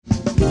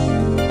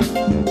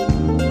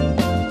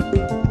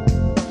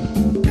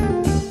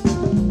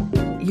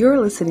You're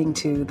listening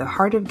to the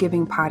Heart of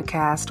Giving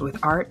podcast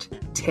with Art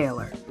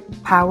Taylor,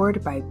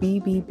 powered by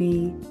bbbgive.org.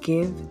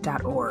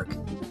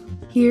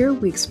 Here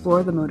we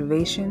explore the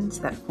motivations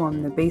that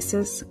form the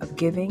basis of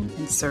giving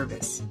and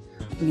service.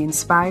 We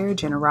inspire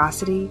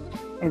generosity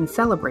and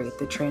celebrate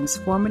the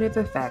transformative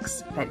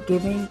effects that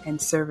giving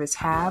and service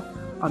have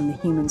on the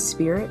human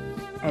spirit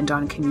and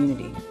on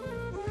community.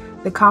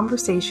 The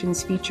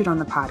conversations featured on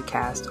the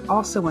podcast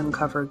also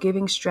uncover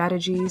giving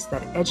strategies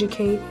that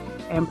educate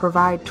and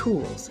provide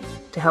tools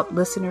to help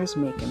listeners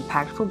make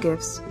impactful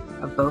gifts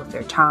of both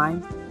their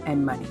time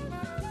and money.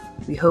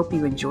 We hope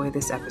you enjoy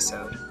this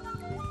episode.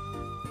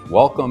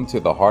 Welcome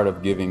to the Heart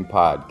of Giving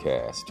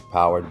podcast,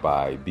 powered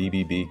by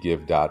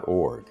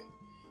bbbgive.org.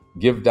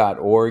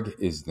 Give.org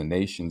is the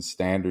nation's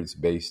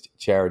standards-based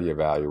charity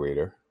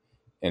evaluator,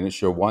 and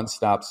it's your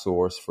one-stop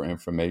source for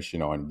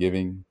information on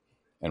giving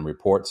and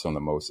reports on the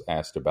most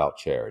asked about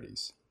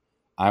charities.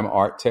 I'm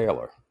Art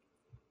Taylor.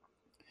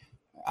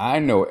 I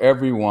know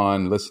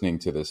everyone listening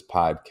to this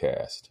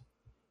podcast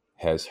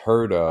has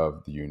heard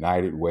of the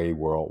United Way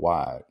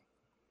Worldwide.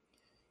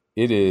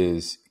 It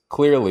is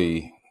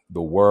clearly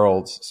the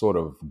world's sort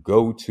of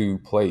go-to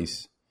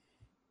place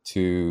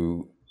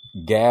to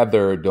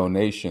gather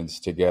donations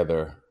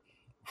together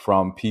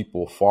from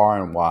people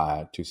far and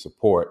wide to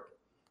support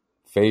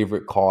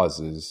favorite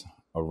causes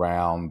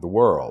around the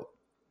world.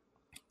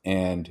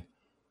 And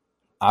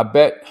I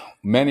bet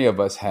many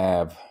of us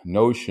have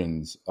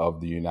notions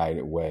of the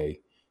United Way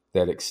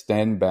that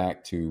extend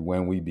back to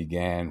when we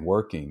began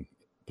working,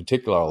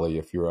 particularly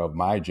if you're of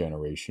my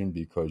generation,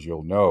 because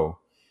you'll know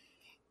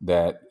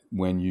that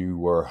when you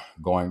were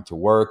going to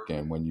work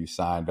and when you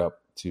signed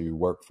up to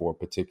work for a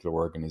particular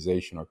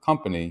organization or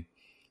company,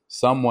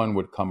 someone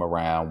would come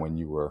around when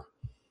you were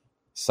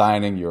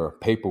signing your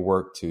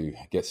paperwork to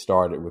get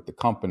started with the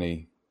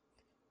company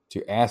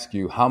to ask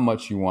you how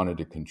much you wanted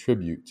to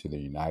contribute to the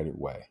United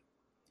Way.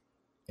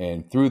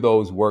 And through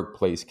those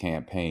workplace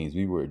campaigns,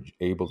 we were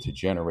able to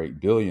generate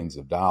billions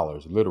of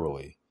dollars,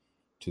 literally,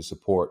 to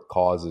support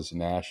causes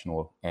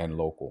national and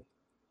local.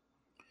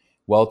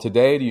 Well,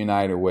 today the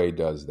United Way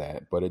does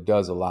that, but it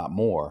does a lot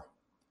more.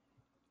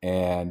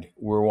 And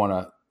we want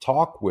to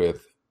talk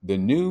with the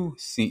new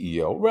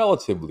CEO,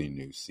 relatively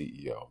new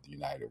CEO of the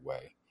United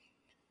Way,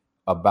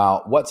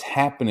 about what's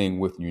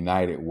happening with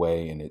United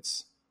Way and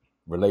its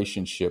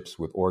relationships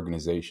with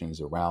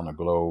organizations around the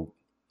globe.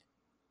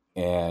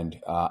 And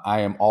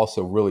I am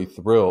also really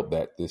thrilled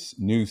that this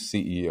new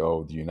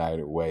CEO of the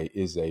United Way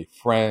is a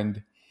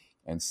friend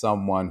and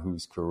someone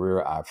whose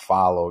career I've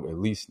followed at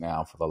least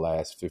now for the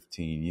last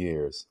 15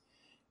 years.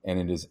 And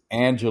it is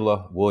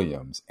Angela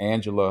Williams.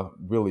 Angela,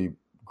 really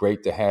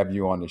great to have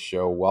you on the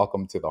show.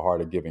 Welcome to the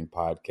Heart of Giving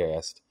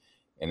podcast.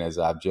 And as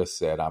I've just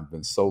said, I've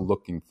been so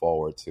looking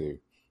forward to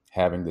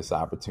having this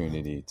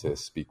opportunity to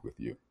speak with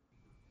you.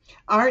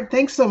 Art,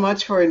 thanks so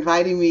much for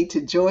inviting me to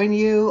join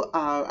you.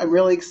 I'm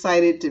really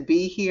excited to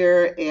be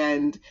here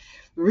and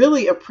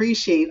really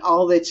appreciate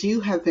all that you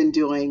have been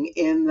doing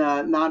in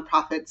the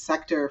nonprofit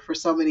sector for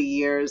so many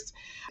years.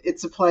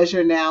 It's a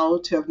pleasure now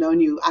to have known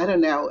you. I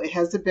don't know,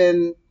 has it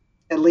been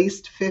at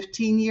least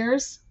 15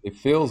 years? It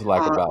feels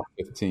like about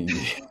 15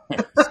 years.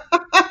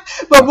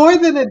 But more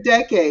than a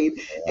decade.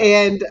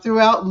 And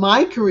throughout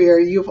my career,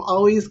 you've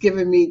always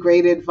given me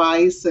great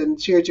advice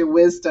and shared your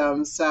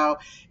wisdom. So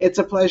it's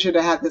a pleasure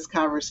to have this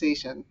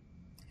conversation.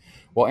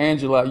 Well,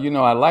 Angela,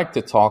 I like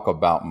to talk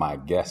about my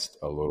guest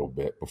a little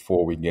bit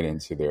before we get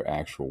into their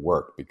actual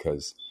work,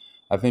 because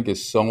I think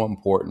it's so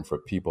important for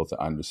people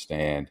to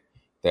understand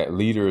that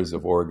leaders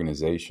of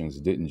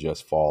organizations didn't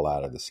just fall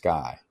out of the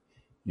sky.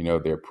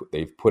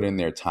 They've put in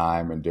their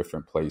time in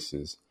different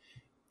places.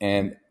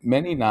 And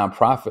many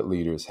nonprofit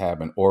leaders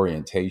have an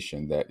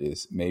orientation that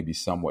is maybe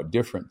somewhat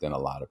different than a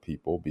lot of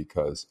people,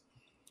 because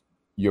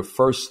your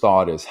first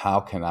thought is,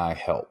 how can I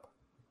help?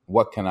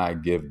 What can I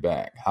give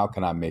back? How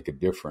can I make a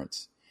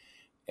difference?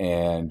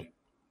 And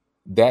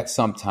that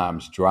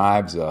sometimes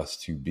drives us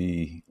to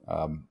be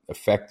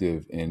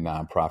effective in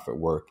nonprofit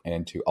work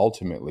and to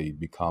ultimately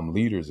become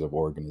leaders of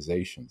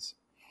organizations.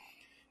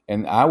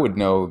 And I would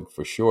know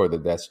for sure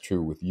that that's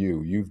true with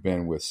you. You've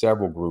been with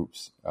several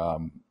groups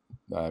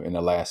in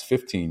the last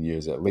 15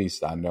 years, at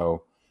least. I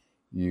know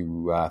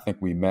you, I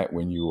think we met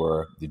when you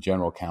were the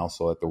general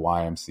counsel at the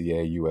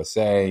YMCA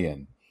USA,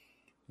 and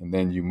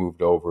then you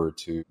moved over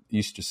to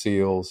Easter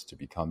Seals to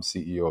become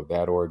CEO of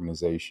that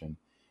organization,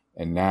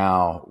 and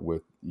now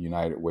with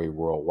United Way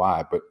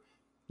Worldwide. But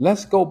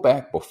let's go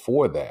back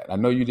before that. I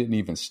know you didn't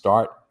even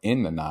start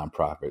in the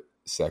nonprofit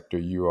sector.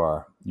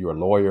 You're a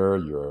lawyer,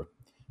 you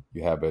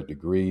have a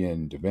degree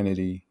in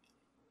divinity.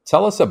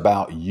 Tell us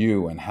about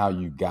you and how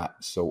you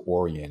got so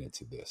oriented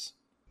to this.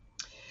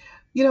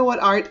 You know what,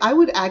 Art? I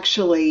would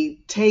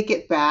actually take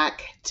it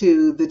back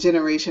to the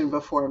generation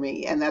before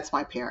me, and that's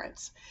my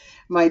parents.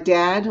 My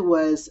dad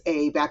was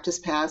a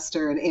Baptist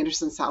pastor in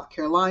Anderson, South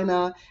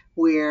Carolina,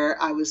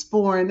 where I was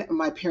born.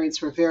 My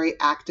parents were very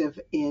active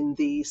in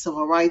the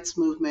civil rights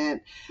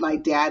movement. My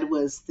dad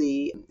was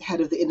the head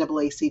of the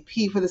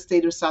NAACP for the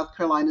state of South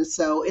Carolina.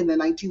 So in the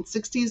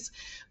 1960s,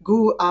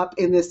 grew up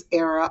in this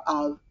era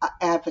of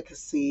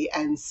advocacy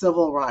and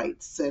civil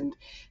rights and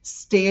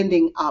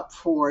standing up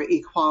for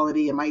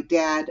equality. And my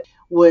dad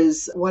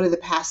was one of the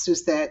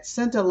pastors that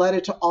sent a letter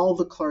to all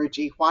the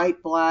clergy,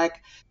 white,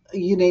 black,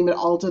 you name it,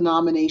 all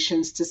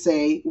denominations, to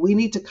say, we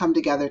need to come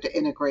together to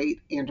integrate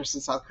Anderson,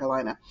 South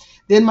Carolina.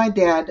 Then my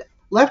dad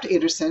left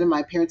Anderson, and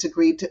my parents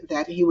agreed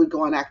that he would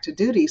go on active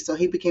duty. So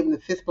he became the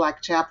 5th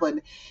Black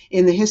chaplain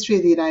in the history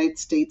of the United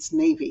States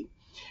Navy.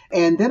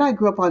 And then I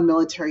grew up on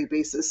military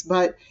bases,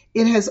 but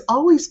it has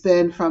always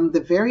been from the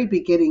very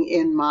beginning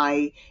in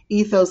my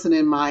ethos and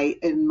in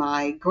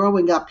my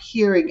growing up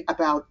hearing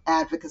about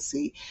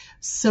advocacy,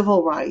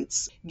 civil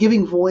rights,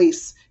 giving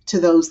voice to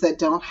those that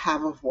don't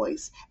have a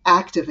voice,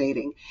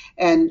 activating,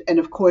 and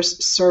of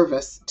course,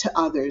 service to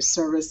others,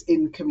 service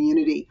in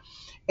community.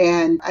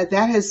 And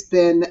that has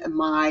been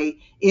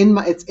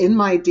it's in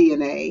my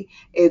DNA.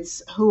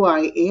 It's who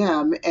I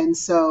am. And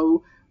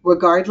so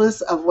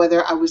regardless of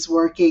whether I was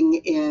working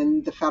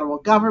in the federal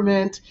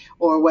government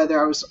or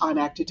whether I was on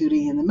active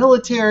duty in the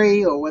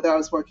military or whether I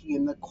was working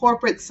in the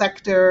corporate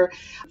sector,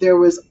 there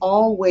was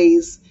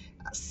always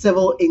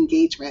civil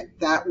engagement.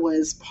 That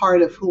was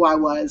part of who I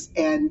was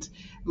and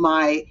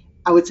my,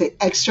 I would say,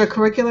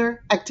 extracurricular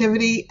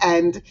activity.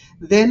 And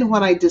then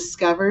when I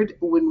discovered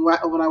when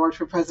I worked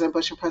for President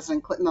Bush and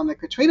President Clinton on the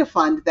Katrina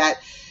Fund, that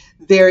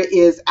there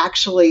is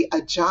actually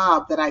a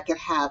job that I could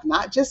have,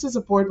 not just as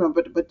a board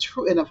member, but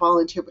and a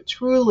volunteer, but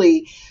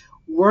truly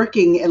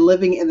working and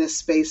living in this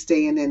space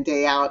day in and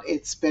day out.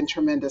 It's been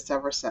tremendous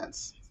ever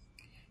since.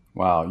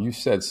 Wow, you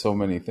said so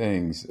many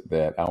things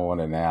that I want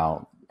to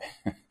now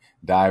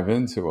dive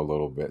into a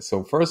little bit.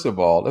 So first of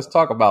all, let's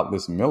talk about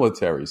this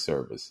military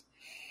service.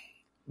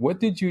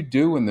 What did you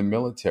do in the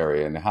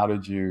military and how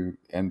did you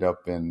end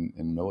up in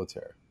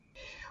military?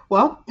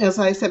 Well, as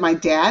I said, my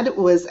dad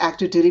was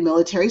active duty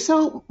military.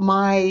 So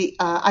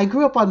I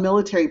grew up on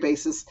military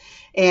bases,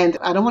 and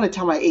I don't want to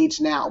tell my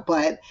age now,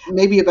 but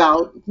maybe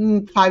about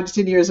 5 to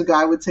 10 years ago,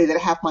 I would say that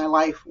half my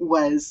life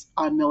was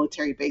on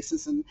military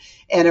bases and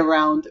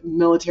around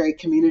military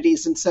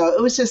communities. And so it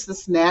was just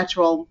this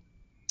natural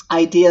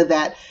idea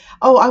that,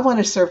 oh, I want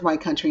to serve my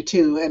country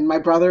too. And my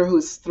brother,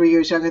 who's 3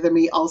 years younger than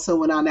me, also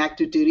went on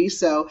active duty.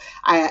 So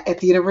at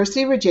the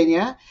University of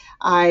Virginia,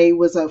 I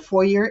was a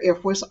 4-year Air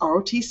Force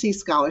ROTC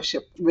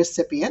scholarship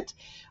recipient,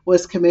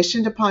 was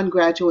commissioned upon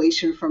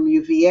graduation from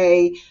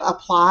UVA,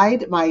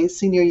 applied my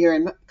senior year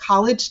in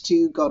college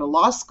to go to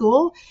law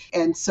school.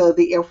 And so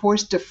the Air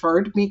Force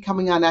deferred me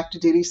coming on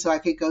active duty so I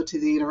could go to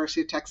the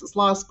University of Texas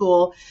Law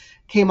School,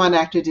 came on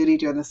active duty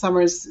during the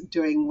summers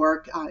doing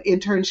work,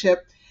 internship.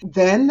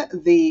 Then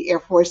the Air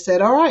Force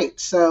said, all right,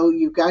 so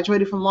you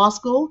graduated from law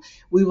school.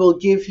 We will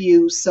give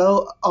you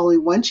only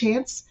one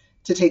chance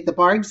to take the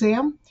bar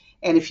exam.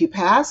 And if you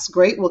pass,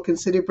 great, we'll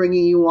consider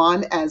bringing you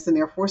on as an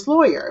Air Force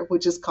lawyer,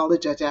 which is called a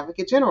Judge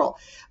Advocate General.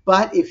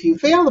 But if you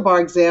fail the bar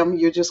exam,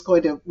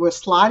 we're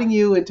sliding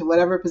you into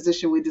whatever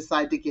position we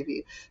decide to give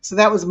you. So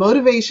that was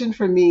motivation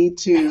for me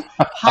to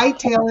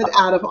hightail it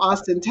out of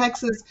Austin,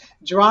 Texas,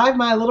 drive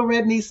my little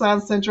red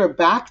Nissan Sentra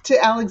back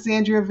to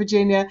Alexandria,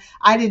 Virginia.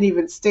 I didn't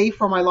even stay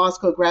for my law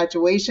school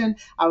graduation.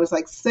 I was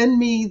like, send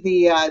me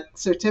the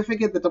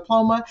certificate, the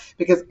diploma,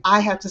 because I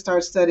have to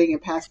start studying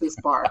and pass this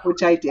bar,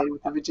 which I did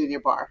with the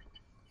Virginia bar.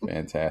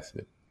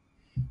 Fantastic.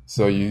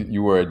 So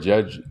you were a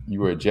judge, you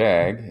were a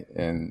JAG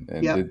and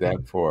Yep. did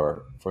that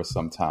for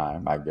some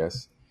time, I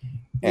guess.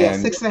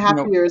 And,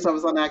 6.5 years I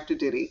was on active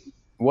duty.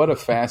 What a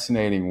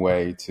fascinating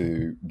way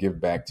to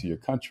give back to your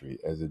country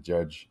as a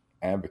judge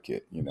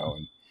advocate,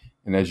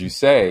 and as you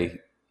say,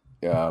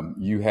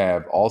 you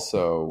have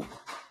also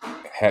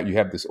you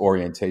have this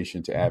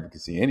orientation to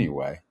advocacy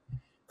anyway.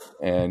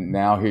 And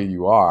now here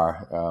you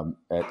are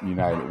at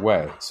United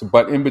Way. So,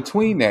 but in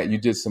between that, you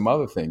did some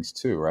other things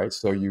too, right?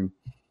 So you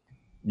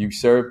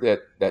served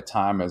at that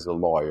time as a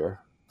lawyer.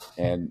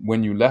 And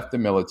when you left the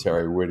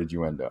military, where did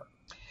you end up?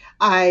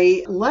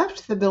 I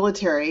left the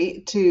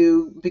military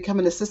to become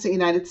an assistant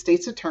United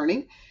States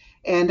attorney.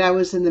 And I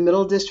was in the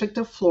Middle District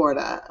of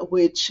Florida,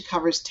 which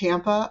covers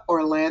Tampa,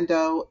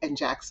 Orlando, and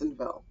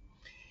Jacksonville.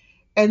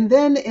 And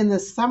then in the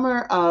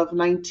summer of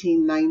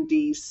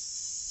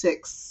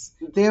 1996,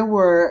 there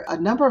were a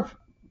number of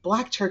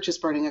Black churches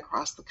burning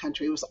across the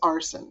country. It was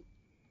arson.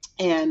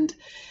 And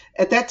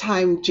at that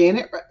time,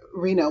 Janet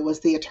Reno was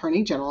the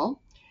Attorney General,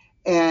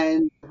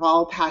 and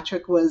Val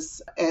Patrick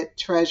was at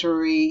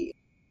Treasury.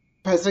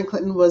 President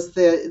Clinton was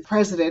the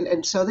president.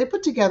 And so they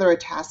put together a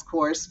task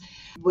force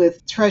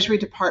with Treasury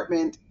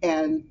Department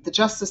and the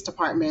Justice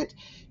Department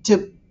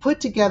to put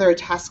together a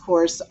task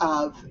force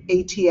of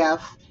ATF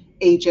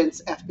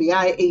agents,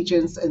 FBI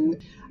agents,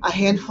 and a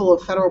handful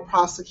of federal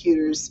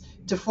prosecutors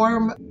to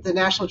form the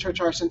National Church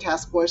Arson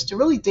Task Force to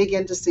really dig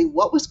in to see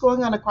what was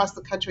going on across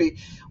the country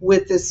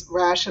with this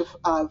rash of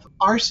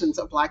arsons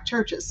of Black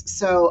churches.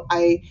 So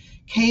I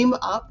came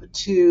up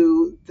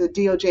to the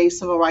DOJ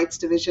Civil Rights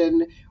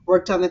Division,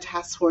 worked on the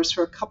task force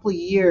for a couple of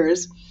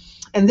years.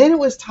 And then it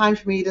was time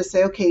for me to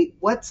say, okay,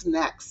 what's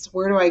next?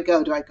 Where do I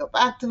go? Do I go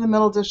back to the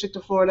Middle District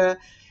of Florida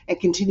and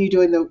continue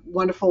doing the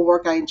wonderful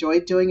work I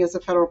enjoyed doing as a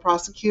federal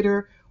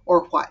prosecutor,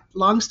 or what?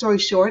 Long story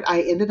short,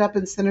 I ended up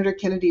in Senator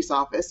Kennedy's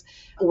office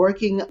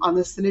working on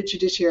the Senate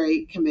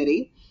Judiciary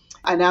Committee,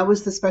 and I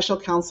was the special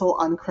counsel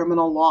on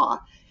criminal law.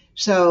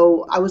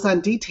 So I was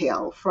on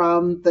detail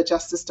from the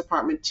Justice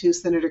Department to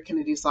Senator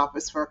Kennedy's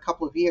office for a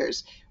couple of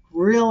years.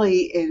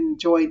 Really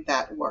enjoyed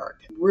that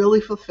work,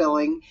 really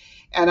fulfilling.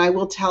 And I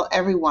will tell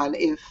everyone,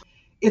 if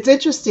it's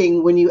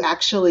interesting when you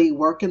actually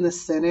work in the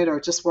Senate or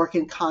just work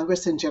in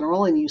Congress in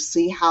general, and you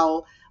see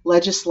how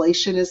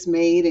legislation is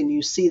made and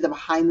you see the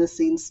behind the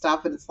scenes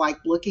stuff, and it's like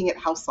looking at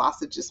how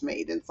sausage is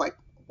made. It's like,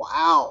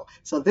 wow,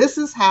 so this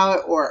is how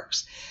it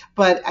works.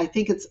 But I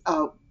think it's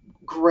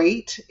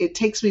great. It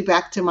takes me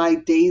back to my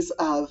days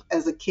of,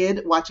 as a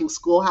kid, watching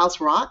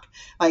Schoolhouse Rock.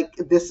 Like,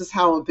 this is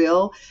how a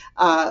bill,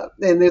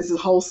 and there's a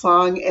whole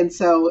song. And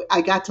so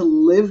I got to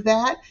live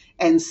that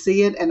and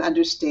see it and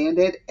understand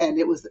it, and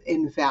it was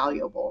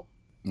invaluable.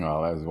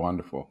 Oh, that's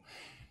wonderful.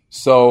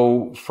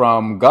 So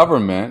from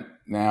government,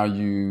 now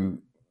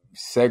you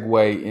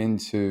segue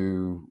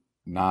into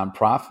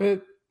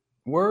nonprofit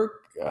work.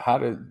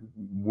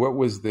 What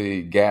was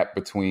the gap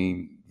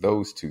between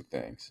those two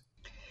things?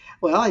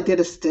 Well, I did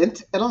a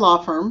stint at a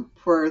law firm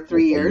for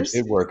 3 years.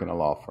 You did work in a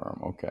law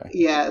firm, okay.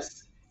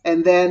 Yes.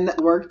 And then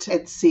worked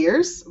at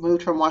Sears,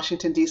 moved from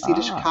Washington, D.C.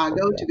 to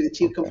Chicago to be the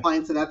Chief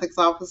Compliance and Ethics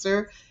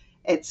Officer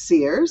at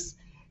Sears.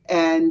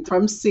 And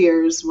from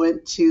Sears,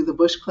 went to the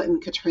Bush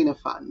Clinton Katrina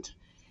Fund.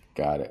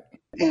 Got it.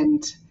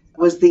 And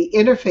was the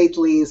interfaith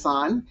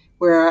liaison,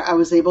 where I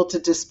was able to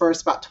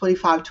disperse about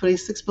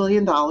 $26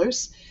 billion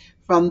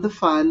from the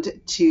fund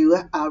to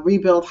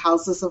rebuild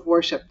houses of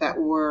worship that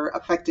were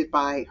affected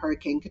by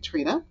Hurricane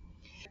Katrina.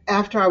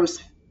 After I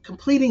was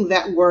completing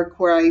that work,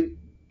 where I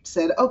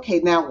said, okay,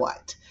 now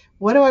what?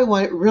 What do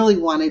I really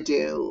want to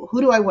do? Who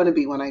do I want to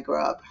be when I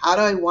grow up? How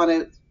do I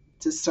want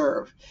to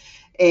serve?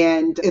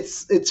 And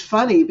it's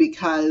funny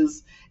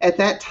because at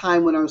that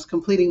time, when I was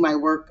completing my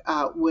work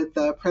with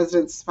the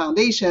President's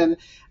Foundation,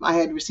 I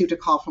had received a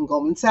call from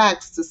Goldman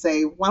Sachs to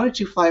say, why don't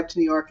you fly up to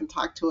New York and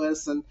talk to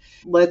us, and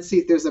let's see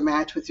if there's a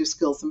match with your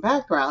skills and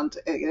background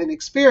and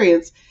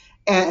experience.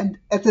 And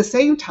at the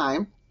same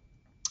time,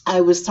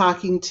 I was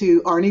talking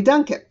to Arne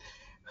Duncan,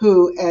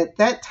 who at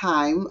that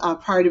time,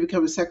 prior to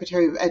becoming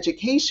Secretary of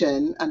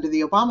Education under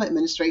the Obama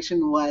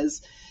administration,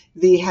 was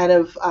the head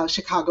of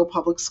Chicago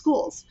Public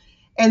Schools.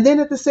 And then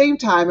at the same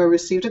time, I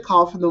received a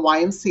call from the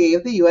YMCA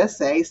of the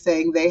USA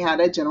saying they had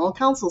a general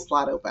counsel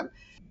slot open.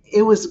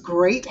 It was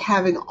great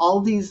having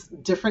all these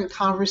different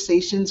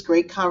conversations,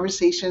 great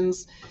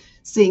conversations,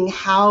 seeing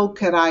how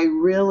could I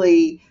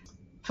really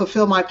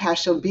fulfill my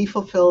passion, be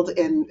fulfilled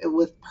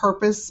with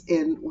purpose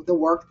in the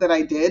work that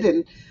I did.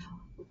 And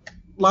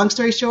long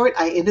story short,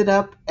 I ended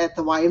up at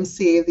the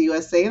YMCA of the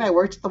USA, and I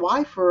worked at the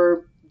Y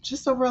for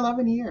just over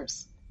 11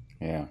 years.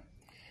 Yeah.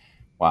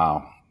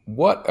 Wow.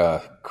 What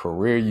a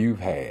career you've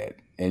had.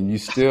 And you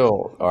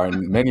still are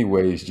in many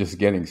ways just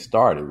getting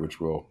started, which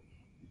we'll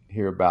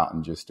hear about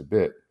in just a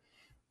bit.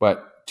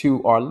 But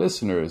to our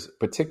listeners,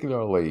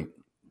 particularly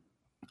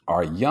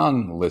our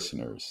young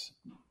listeners,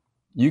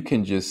 you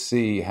can just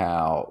see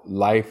how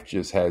life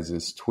just has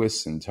its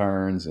twists and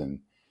turns. And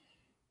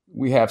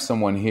we have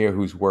someone here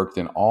who's worked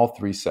in all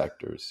three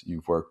sectors.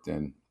 You've worked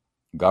in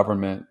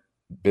government,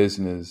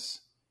 business,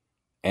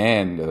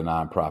 and the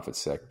nonprofit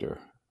sector.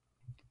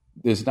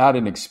 There's not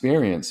an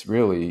experience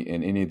really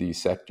in any of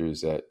these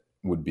sectors that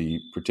would be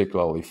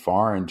particularly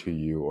foreign to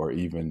you or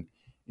even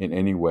in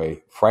any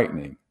way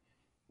frightening.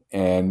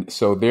 And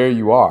so there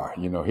you are,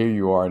 here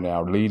you are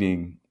now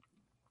leading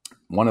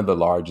one of the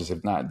largest,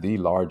 if not the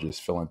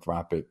largest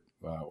philanthropic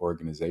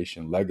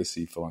organization,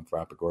 legacy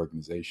philanthropic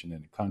organization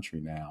in the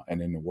country now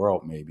and in the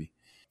world maybe.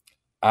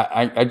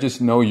 I just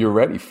know you're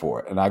ready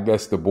for it. And I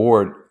guess the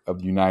board of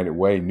the United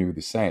Way knew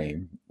the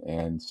same.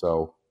 And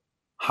so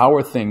how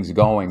are things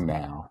going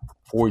now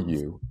for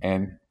you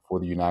and for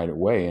the United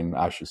Way? And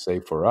I should say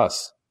for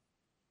us,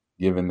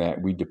 given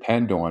that we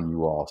depend on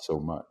you all so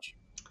much.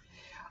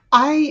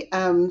 I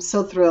am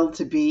so thrilled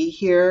to be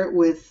here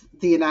with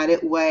the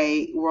United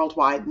Way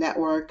Worldwide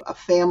Network, a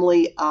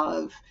family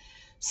of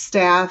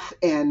staff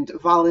and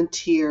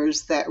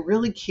volunteers that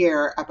really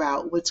care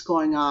about what's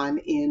going on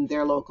in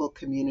their local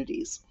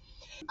communities.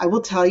 I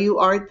will tell you,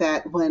 Art,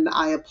 that when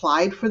I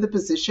applied for the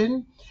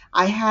position,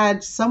 I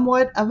had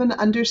somewhat of an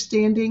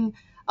understanding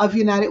of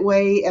United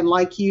Way. And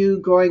like you,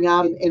 growing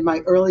up in my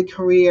early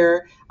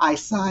career, I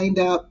signed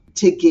up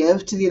to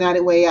give to the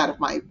United Way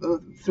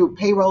through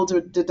payroll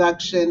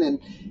deduction and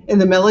in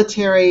the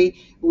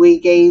military. We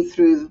gave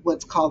through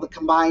what's called the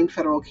Combined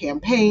Federal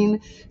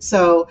Campaign.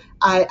 So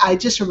I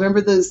just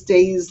remember those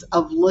days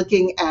of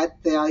looking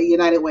at the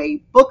United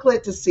Way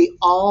booklet to see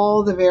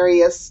all the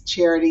various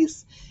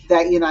charities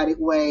that United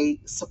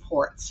Way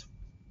supports.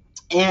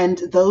 And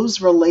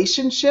those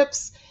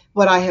relationships,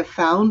 what I have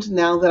found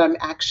now that I'm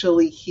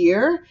actually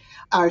here,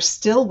 are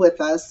still with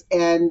us,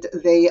 and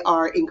they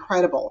are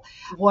incredible.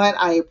 What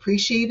I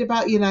appreciate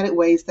about United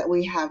Way is that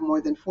we have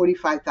more than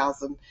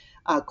 45,000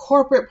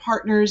 corporate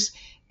partners,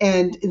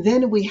 and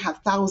then we have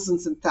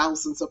thousands and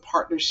thousands of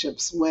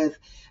partnerships with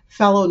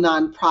fellow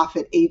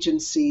nonprofit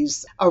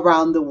agencies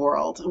around the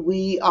world.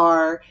 We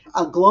are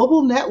a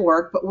global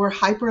network, but we're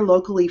hyper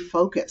locally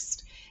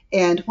focused.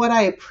 And what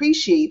I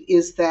appreciate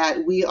is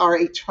that we are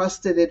a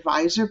trusted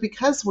advisor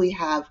because we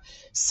have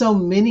so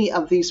many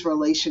of these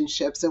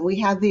relationships, and we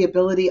have the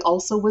ability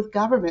also with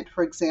government,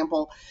 for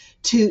example,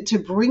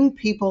 to bring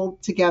people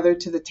together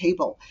to the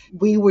table.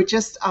 We were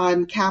just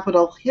on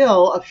Capitol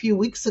Hill a few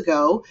weeks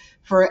ago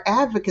for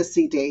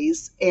advocacy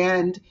days,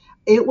 and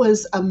it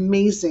was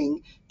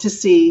amazing to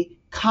see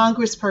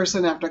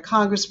congressperson after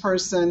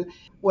congressperson,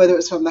 whether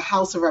it's from the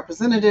House of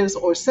Representatives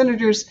or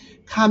senators,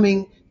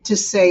 coming to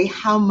say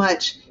how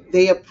much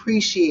they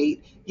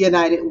appreciate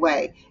United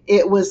Way.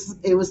 It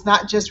was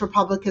not just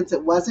Republicans,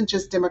 it wasn't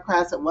just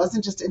Democrats, it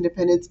wasn't just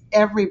independents.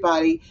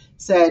 Everybody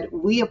said,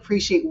 we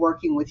appreciate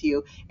working with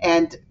you.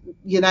 And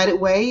United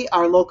Way,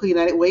 our local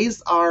United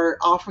Ways, are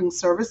offering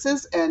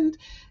services and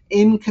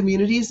in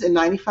communities in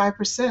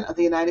 95% of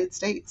the United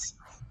States.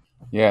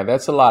 Yeah,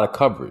 that's a lot of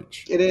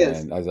coverage. It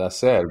is. And as I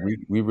said,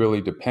 we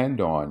really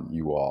depend on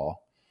you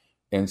all.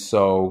 And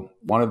so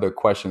one of the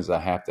questions I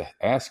have to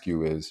ask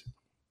you is,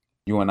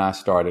 you and I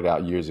started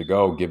out years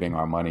ago giving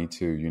our money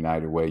to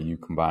United Way, you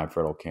Combined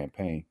Federal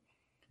Campaign,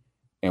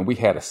 and we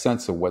had a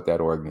sense of what that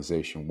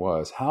organization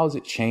was. How has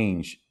it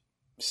changed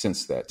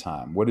since that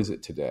time? What is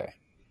it today?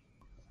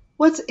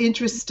 What's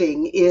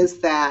interesting is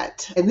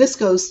that, and this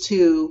goes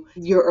to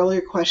your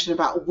earlier question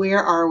about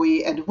where are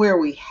we and where are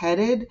we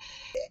headed.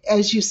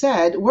 As you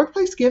said,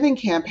 workplace giving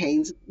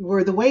campaigns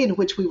were the way in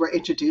which we were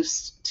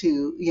introduced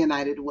to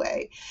United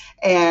Way.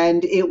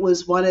 And it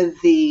was one of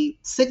the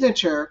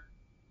signature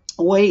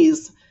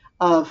ways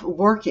of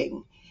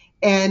working.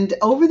 And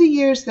over the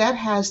years, that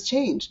has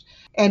changed.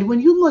 And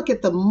when you look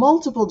at the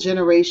multiple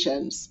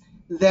generations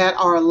that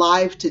are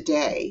alive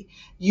today,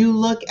 you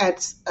look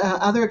at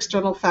other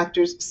external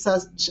factors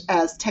such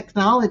as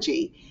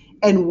technology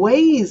and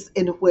ways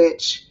in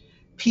which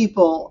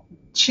people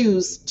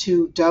choose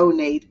to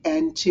donate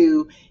and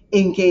to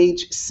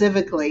engage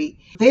civically.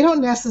 They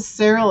don't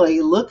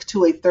necessarily look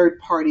to a third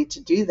party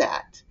to do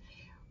that.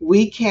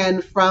 We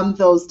can, from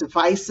those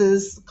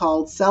devices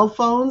called cell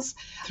phones,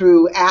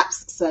 through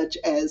apps such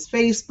as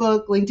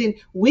Facebook, LinkedIn,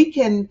 we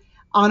can,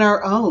 on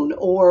our own,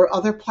 or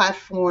other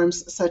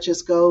platforms such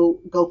as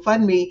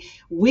GoFundMe,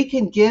 we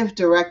can give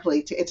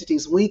directly to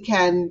entities. We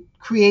can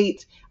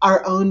create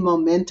our own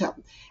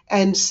momentum.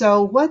 And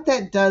so what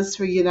that does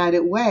for United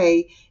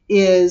Way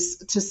is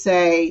to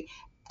say,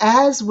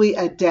 as we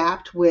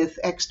adapt with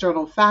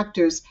external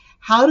factors,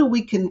 how do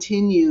we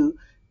continue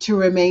to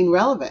remain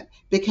relevant?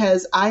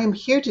 Because I am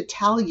here to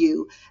tell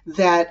you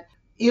that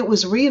it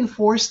was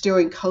reinforced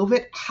during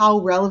COVID how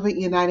relevant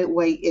United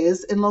Way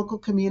is in local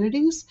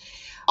communities.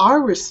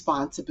 Our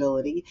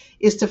responsibility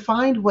is to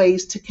find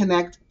ways to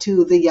connect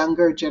to the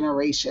younger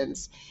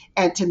generations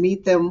and to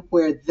meet them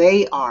where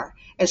they are.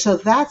 And so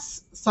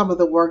that's some of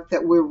the work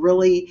that we're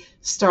really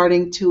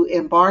starting to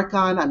embark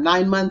on. I'm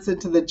 9 months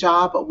into the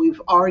job, but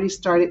we've already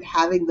started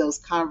having those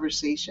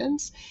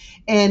conversations.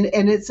 And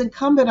it's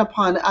incumbent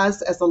upon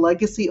us as a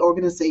legacy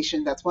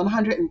organization that's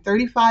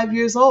 135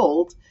 years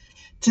old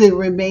to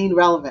remain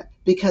relevant,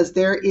 because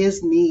there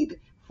is need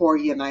for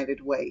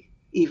United Way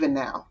even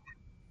now.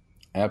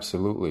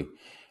 Absolutely.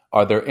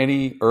 Are there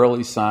any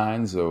early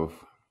signs of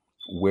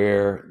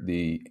where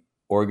the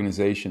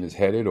organization is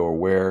headed, or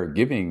where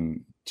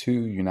giving to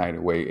United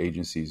Way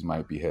agencies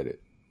might be headed?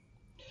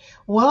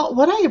 Well,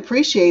 what I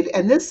appreciate,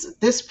 and this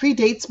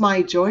predates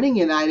my joining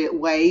United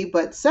Way,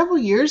 but several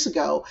years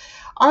ago,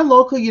 our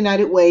local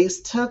United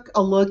Ways took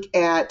a look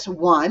at,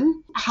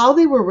 one, how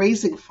they were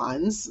raising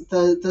funds,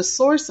 the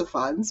source of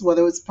funds,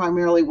 whether it's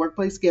primarily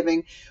workplace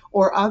giving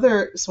or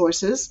other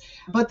sources,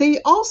 but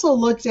they also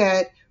looked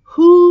at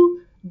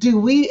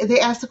they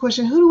asked the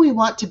question, who do we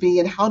want to be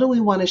and how do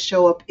we want to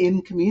show up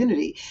in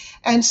community?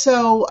 And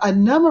so a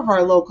number of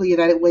our local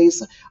United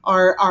Ways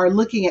are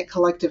looking at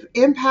collective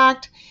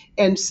impact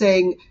and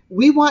saying,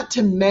 we want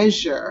to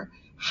measure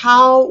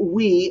how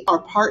we, our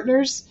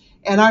partners,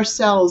 and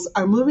ourselves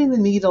are moving the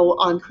needle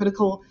on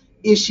critical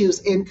issues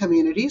in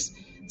communities.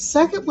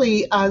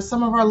 Secondly,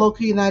 some of our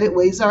local United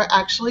Ways are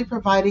actually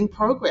providing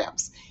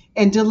programs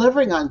and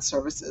delivering on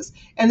services.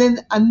 And then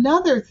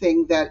another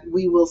thing that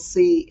we will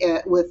see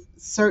with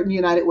certain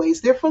United Ways,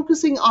 they're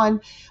focusing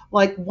on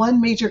like one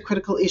major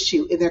critical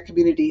issue in their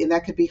community, and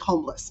that could be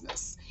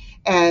homelessness.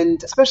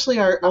 And especially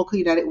our local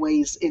United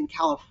Ways in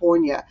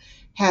California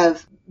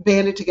have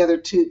banded together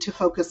to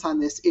focus on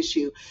this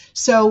issue.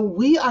 So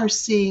we are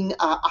seeing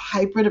a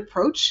hybrid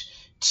approach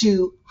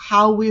to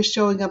how we're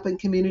showing up in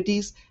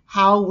communities,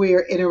 how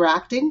we're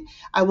interacting.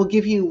 I will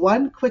give you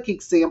one quick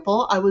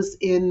example. I was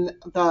in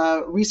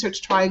the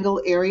Research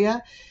Triangle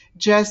area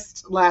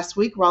just last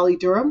week,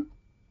 Raleigh-Durham.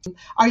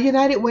 Our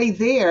United Way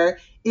there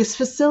is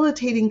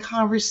facilitating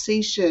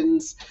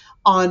conversations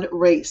on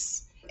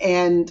race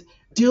and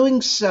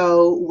doing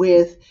so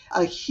with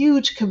a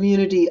huge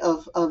community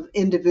of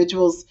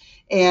individuals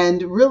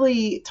and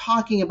really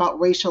talking about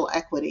racial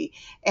equity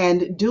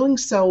and doing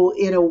so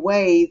in a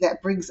way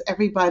that brings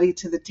everybody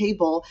to the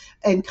table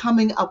and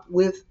coming up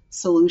with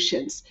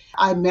solutions.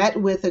 I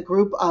met with a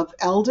group of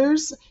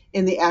elders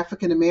in the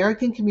African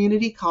American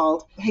community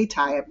called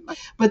Hayti,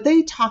 but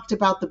they talked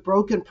about the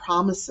broken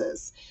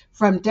promises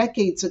from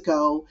decades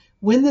ago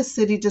when the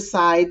city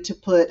decided to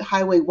put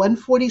Highway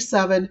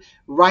 147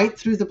 right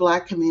through the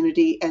Black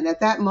community. And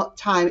at that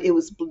time, it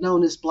was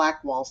known as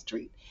Black Wall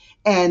Street,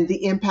 and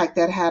the impact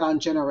that had on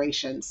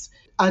generations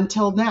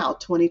until now,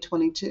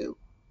 2022.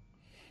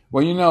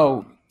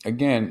 Well,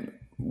 again,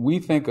 we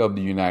think of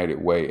the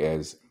United Way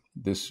as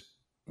this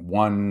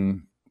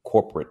one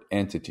corporate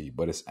entity,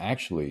 but it's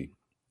actually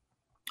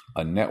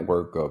a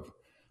network of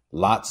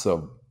lots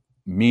of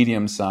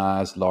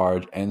medium-sized,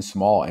 large, and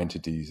small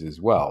entities as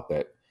well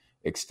that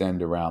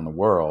extend around the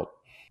world.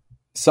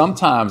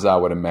 Sometimes I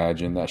would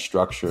imagine that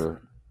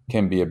structure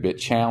can be a bit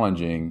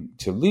challenging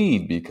to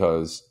lead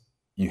because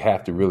you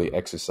have to really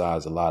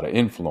exercise a lot of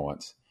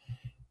influence.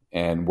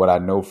 And what I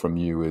know from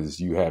you is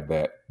you have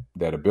that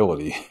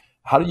ability.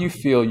 How do you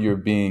feel you're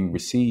being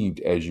received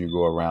as you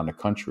go around the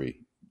country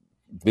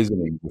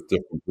visiting with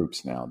different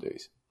groups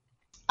nowadays?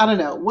 I don't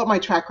know what my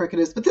track record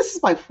is, but this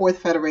is my fourth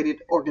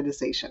federated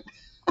organization.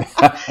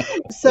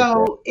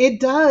 So it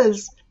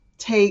does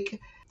take,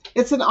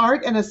 it's an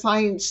art and a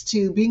science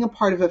to being a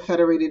part of a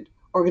federated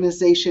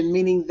organization,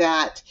 meaning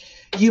that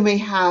you may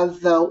have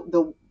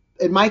the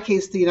in my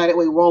case, the United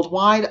Way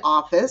Worldwide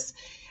office,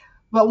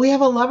 but we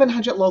have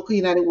 1,100 local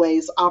United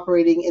Ways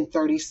operating in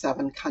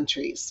 37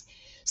 countries.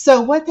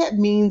 So what that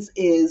means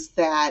is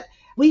that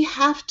we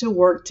have to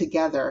work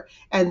together,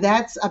 and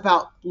that's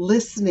about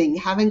listening,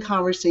 having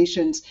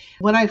conversations.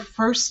 When I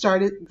first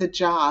started the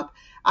job,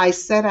 I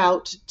set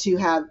out to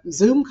have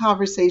Zoom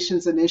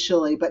conversations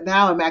initially, but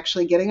now I'm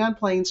actually getting on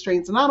planes,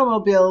 trains, and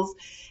automobiles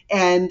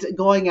and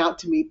going out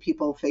to meet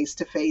people face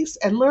to face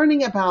and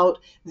learning about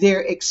their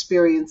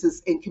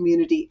experiences in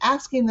community,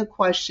 asking the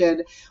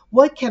question,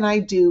 what can I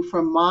do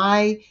from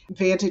my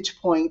vantage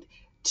point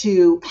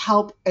to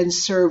help and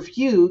serve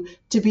you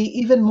to be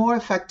even more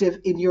effective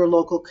in your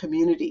local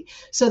community?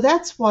 So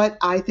that's what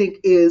I think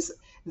is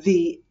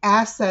the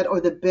asset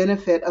or the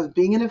benefit of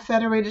being in a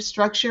federated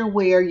structure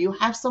where you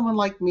have someone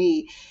like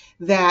me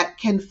that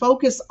can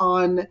focus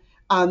on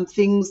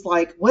things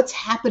like what's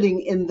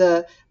happening in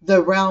the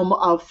realm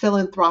of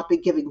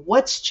philanthropic giving,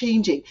 what's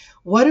changing,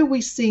 what are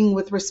we seeing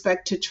with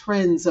respect to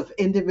trends of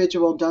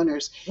individual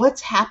donors,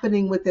 what's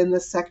happening within the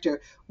sector,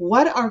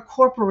 what are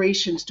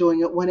corporations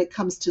doing when it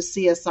comes to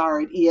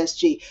CSR and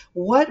ESG,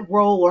 what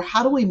role or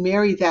how do we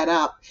marry that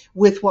up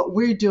with what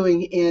we're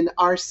doing in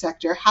our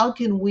sector, how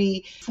can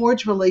we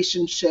forge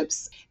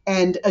relationships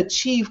and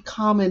achieve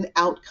common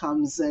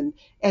outcomes,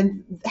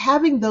 and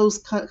having those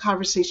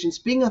conversations,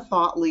 being a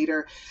thought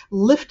leader,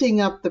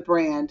 lifting up the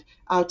brand,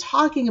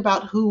 talking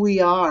about who we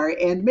are,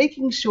 and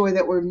making sure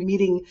that we're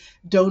meeting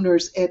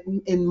donors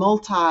in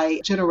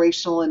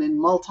multi-generational and in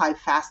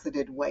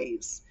multifaceted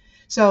ways.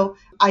 So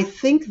I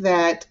think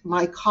that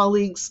my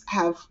colleagues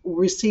have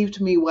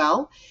received me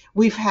well.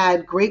 We've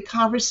had great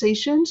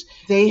conversations.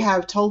 They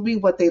have told me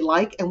what they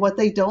like and what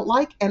they don't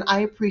like, and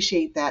I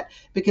appreciate that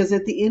because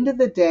at the end of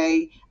the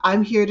day,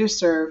 I'm here to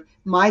serve.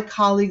 My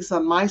colleagues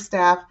on my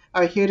staff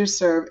are here to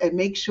serve and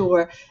make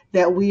sure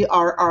that we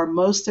are our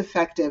most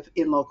effective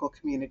in local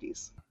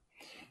communities.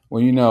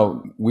 Well,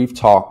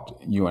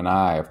 you and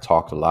I have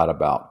talked a lot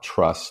about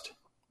trust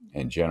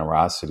and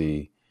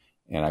generosity.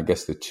 And I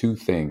guess the two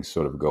things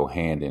sort of go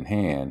hand in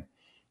hand.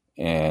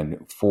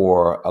 And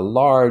for a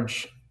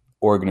large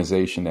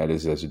organization that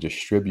is as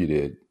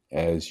distributed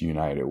as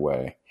United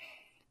Way,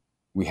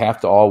 we have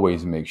to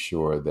always make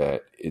sure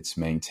that it's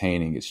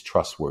maintaining its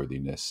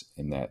trustworthiness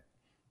and that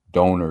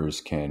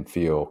donors can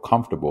feel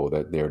comfortable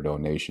that their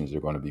donations are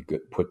going to be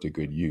put to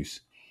good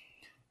use.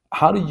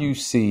 How do you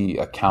see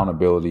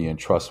accountability and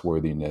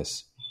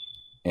trustworthiness?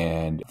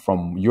 And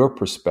from your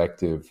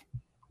perspective,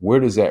 where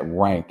does that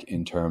rank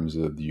in terms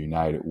of the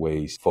United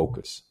Way's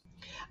focus?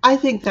 I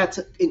think that's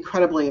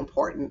incredibly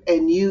important.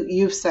 And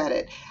you've said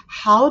it.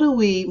 How do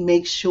we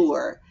make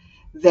sure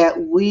that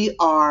we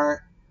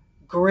are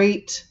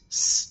great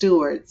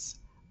stewards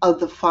of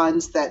the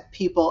funds that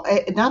people,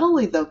 not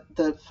only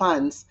the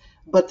funds,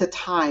 but the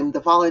time,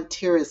 the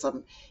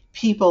volunteerism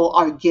people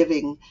are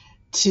giving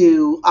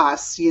to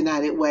us,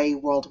 United Way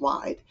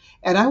Worldwide?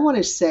 And I want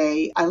to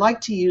say, I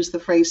like to use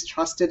the phrase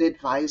trusted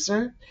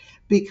advisor,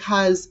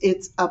 because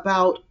it's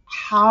about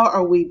how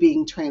are we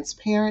being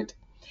transparent?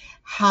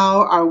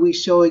 How are we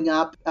showing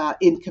up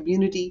in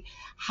community?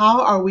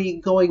 how are we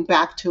going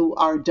back to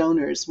our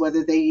donors,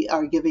 whether they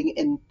are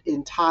giving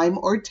in time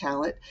or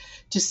talent,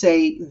 to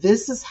say,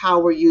 this is how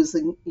we're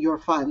using your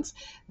funds.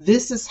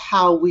 This is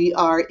how we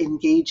are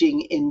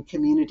engaging in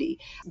community.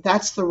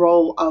 That's the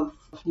role of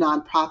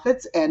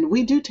nonprofits, and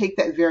we do take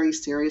that very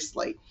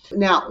seriously.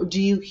 Now, do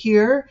you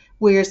hear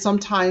where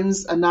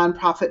sometimes a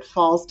nonprofit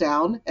falls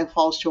down and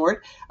falls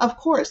short? Of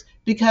course,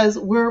 because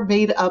we're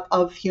made up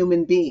of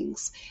human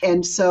beings.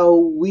 And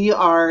so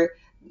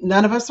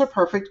none of us are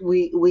perfect.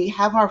 We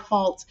have our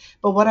faults.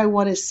 But what I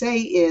want to say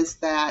is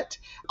that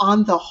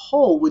on the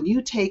whole, when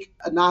you take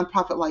a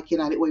nonprofit like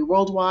United Way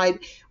Worldwide,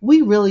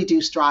 we really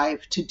do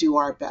strive to do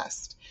our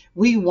best.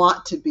 We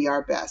want to be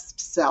our best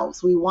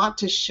selves. We want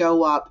to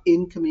show up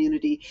in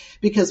community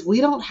because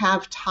we don't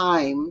have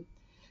time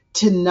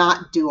to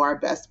not do our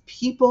best.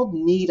 People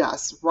need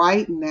us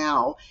right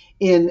now.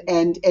 And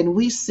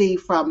we see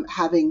from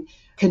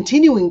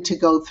continuing to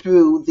go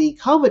through the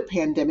COVID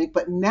pandemic,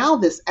 but now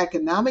this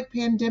economic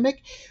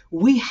pandemic,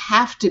 we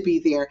have to be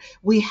there.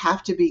 We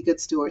have to be good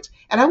stewards.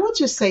 And I will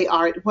just say,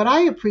 Art, what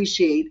I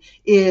appreciate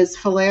is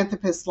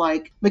philanthropists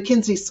like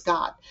Mackenzie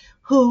Scott,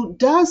 who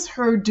does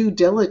her due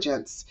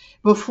diligence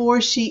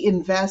before she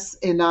invests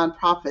in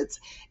nonprofits.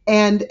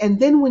 And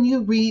then when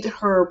you read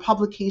her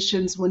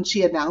publications, when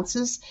she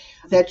announces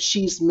that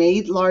she's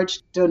made large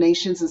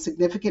donations and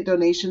significant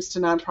donations to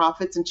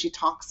nonprofits, and she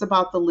talks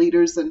about the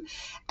leaders,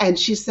 and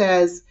she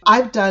says,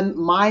 I've done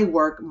my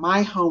work,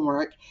 my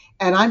homework,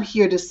 and I'm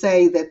here to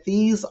say that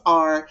these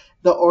are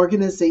the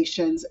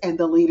organizations and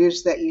the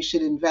leaders that you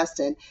should invest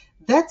in.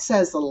 That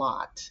says a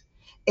lot.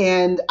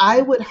 And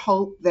I would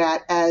hope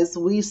that as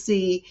we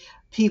see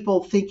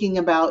people thinking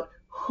about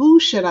who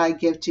should I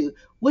give to,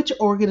 which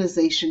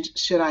organization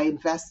should I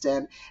invest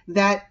in,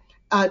 that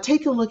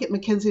take a look at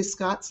Mackenzie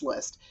Scott's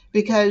list,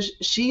 because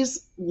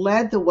she's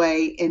led the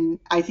way in,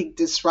 I think,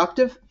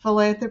 disruptive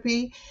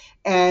philanthropy,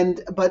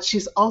 but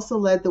she's also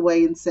led the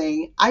way in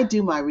saying, I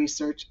do my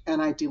research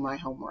and I do my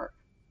homework.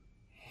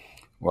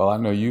 Well, I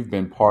know you've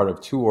been part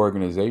of two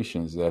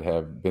organizations that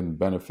have been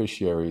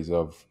beneficiaries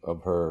of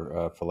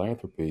her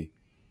philanthropy.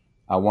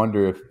 I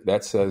wonder if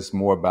that says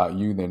more about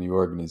you than the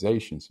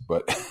organizations,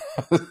 but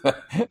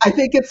I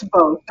think it's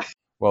both.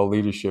 Well,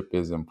 leadership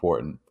is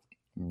important,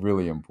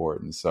 really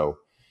important. So,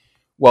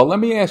 well, let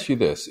me ask you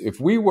this. If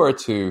we were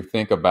to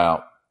think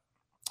about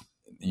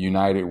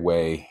United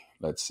Way,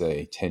 let's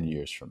say 10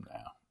 years from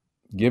now,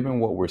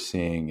 given what we're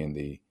seeing in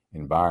the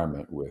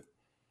environment with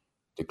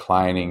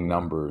declining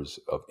numbers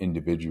of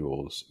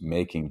individuals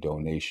making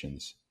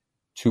donations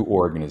to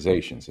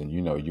organizations. And,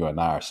 you and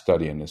I are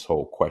studying this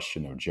whole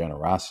question of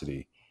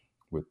generosity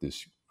with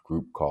this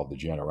group called the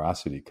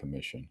Generosity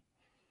Commission.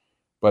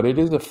 But it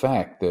is a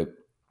fact that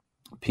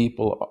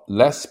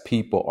less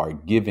people are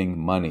giving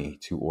money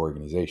to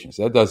organizations.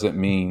 That doesn't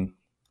mean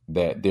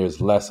that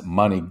there's less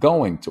money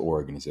going to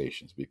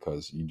organizations,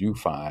 because you do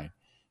find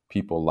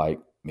people like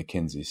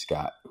Mackenzie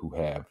Scott, who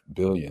have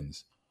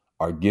billions,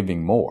 are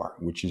giving more,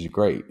 which is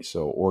great.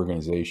 So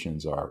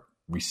organizations are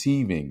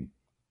receiving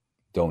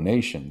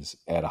donations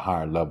at a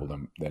higher level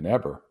than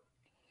ever,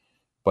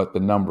 but the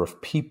number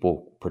of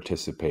people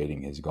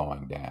participating is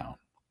going down.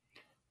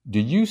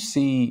 Do you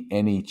see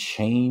any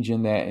change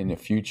in that in the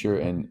future?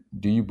 And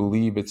do you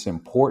believe it's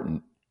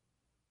important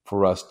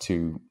for us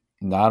to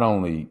not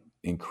only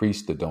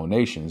increase the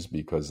donations,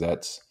 because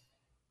that's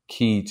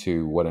key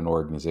to what an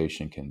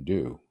organization can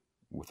do?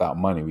 Without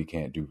money, we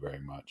can't do very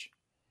much,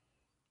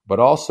 but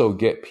also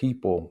get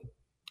people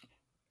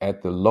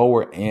at the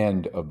lower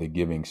end of the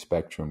giving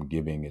spectrum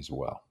giving as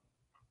well?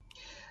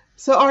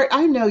 So, Art,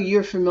 I know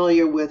you're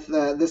familiar with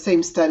the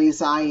same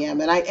studies I am,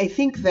 and I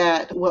think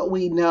that what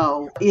we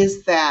know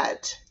is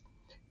that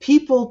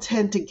people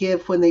tend to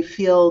give when they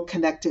feel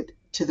connected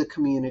to the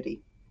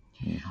community.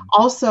 Mm-hmm.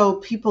 Also,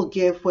 people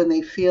give when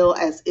they feel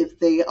as if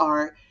they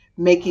are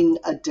making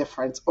a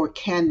difference or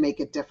can make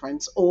a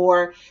difference.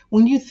 Or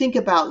when you think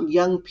about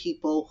young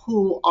people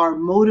who are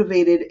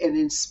motivated and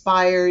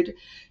inspired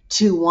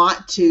to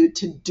want to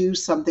do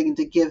something,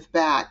 to give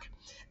back,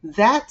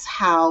 that's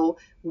how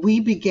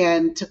we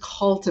began to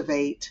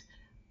cultivate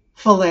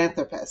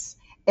philanthropists.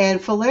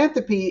 And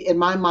philanthropy, in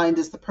my mind,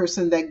 is the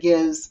person that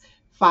gives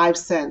 5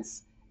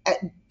 cents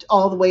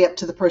all the way up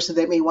to the person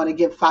that may want to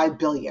give 5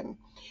 billion.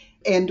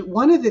 And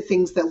one of the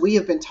things that we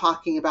have been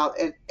talking about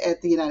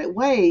at the United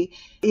Way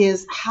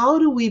is, how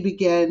do we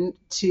begin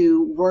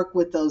to work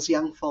with those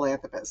young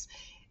philanthropists?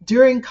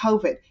 During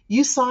COVID,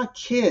 you saw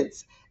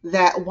kids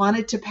that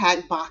wanted to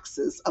pack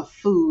boxes of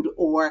food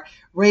or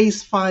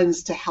raise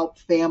funds to help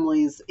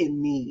families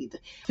in need,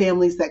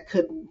 families that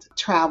couldn't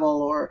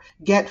travel or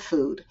get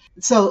food.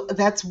 So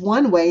that's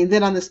one way. And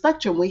then on the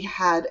spectrum, we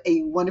had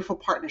a wonderful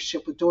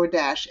partnership with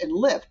DoorDash and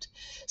Lyft,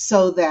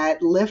 so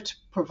that Lyft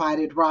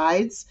provided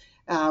rides.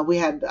 We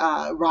had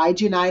Ride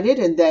United,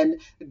 and then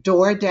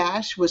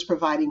DoorDash was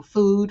providing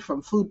food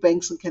from food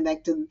banks and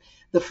connecting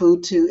the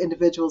food to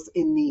individuals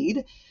in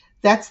need.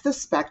 That's the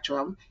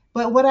spectrum.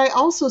 But what I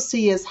also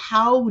see is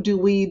how do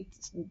we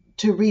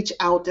to reach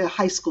out to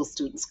high school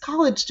students,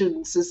 college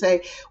students to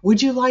say,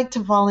 would you like to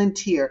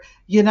volunteer?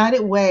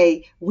 United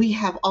Way, we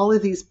have all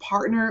of these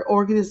partner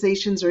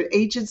organizations or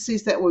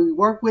agencies that we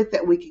work with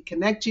that we can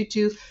connect you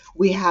to.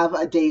 We have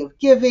a day of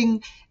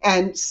giving.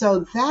 And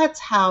so that's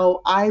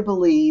how I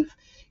believe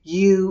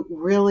you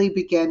really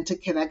begin to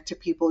connect to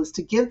people, is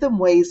to give them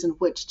ways in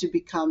which to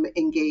become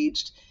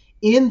engaged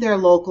in their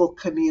local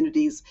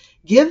communities,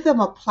 give them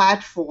a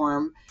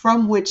platform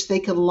from which they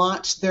can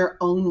launch their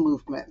own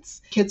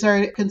movements. Kids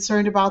are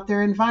concerned about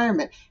their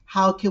environment.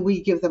 How can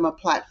we give them a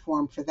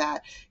platform for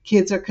that?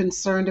 Kids are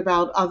concerned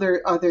about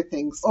other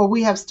things. Or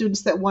we have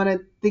students that want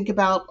to think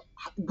about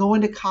going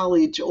to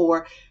college,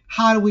 or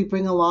how do we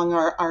bring along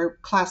our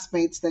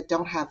classmates that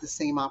don't have the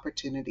same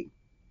opportunity?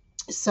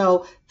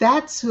 So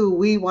that's who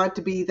we want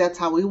to be. That's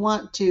how we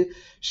want to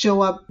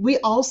show up. We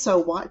also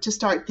want to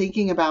start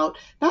thinking about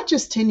not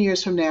just 10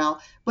 years from now,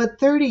 but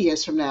 30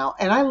 years from now.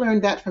 And I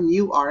learned that from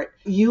you, Art.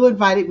 You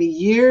invited me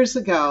years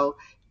ago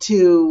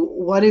to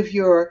one of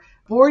your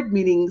board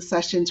meeting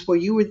sessions where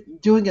you were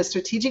doing a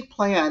strategic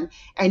plan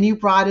and you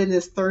brought in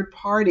this third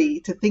party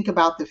to think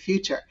about the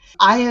future.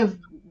 I have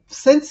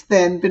since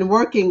then been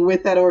working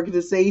with that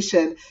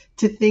organization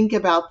to think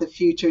about the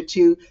future,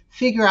 to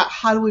figure out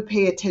how do we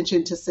pay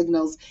attention to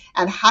signals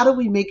and how do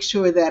we make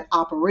sure that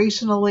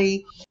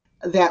operationally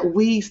that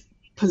we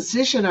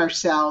position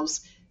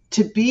ourselves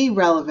to be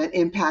relevant,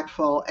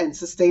 impactful, and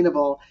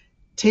sustainable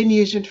 10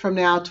 years from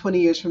now, 20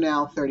 years from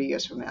now, 30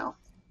 years from now.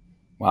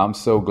 Well, I'm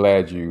so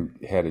glad you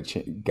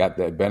got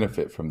that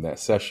benefit from that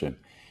session.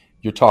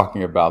 You're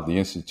talking about the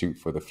Institute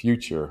for the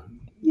Future.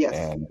 Yes.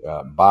 And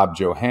Bob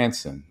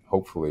Johansson,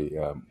 hopefully,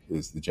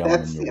 is the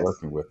gentleman you're yes.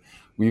 working with.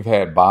 We've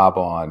had Bob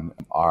on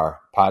our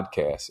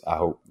podcast. I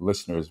hope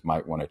listeners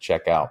might want to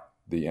check out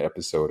the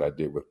episode I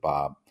did with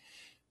Bob.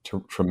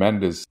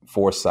 Tremendous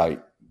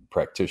foresight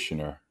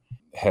practitioner,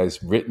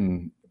 has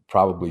written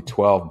probably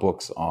 12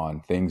 books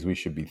on things we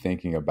should be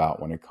thinking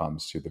about when it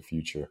comes to the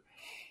future.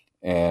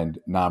 And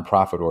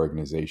nonprofit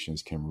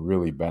organizations can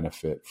really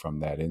benefit from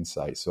that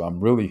insight. So I'm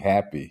really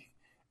happy.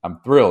 I'm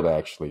thrilled,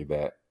 actually,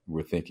 that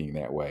we're thinking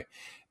that way.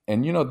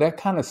 And, that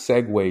kind of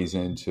segues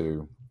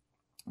into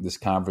this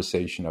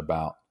conversation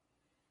about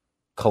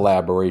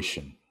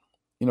collaboration.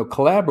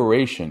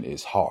 Collaboration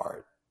is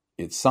hard.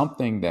 It's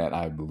something that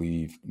I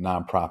believe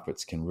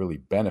nonprofits can really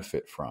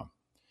benefit from.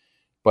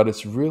 But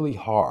it's really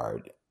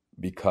hard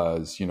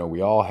because,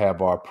 we all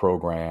have our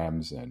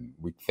programs and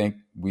we think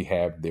we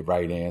have the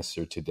right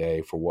answer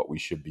today for what we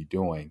should be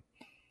doing.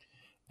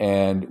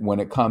 And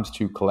when it comes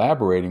to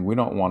collaborating, we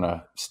don't want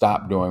to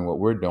stop doing what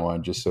we're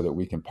doing just so that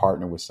we can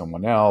partner with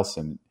someone else.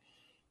 And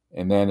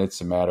then it's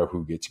a matter of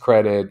who gets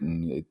credit,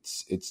 and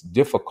it's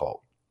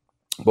difficult.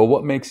 But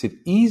what makes it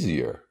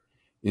easier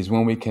is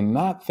when we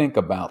cannot think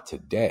about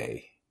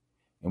today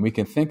and we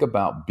can think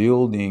about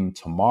building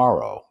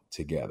tomorrow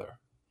together,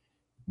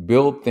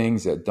 build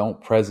things that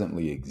don't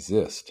presently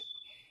exist.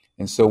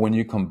 And so when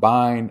you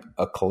combine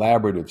a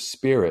collaborative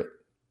spirit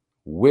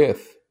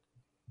with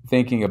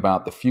thinking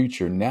about the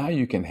future, now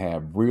you can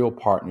have real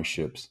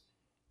partnerships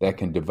that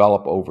can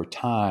develop over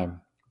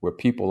time where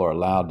people are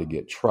allowed to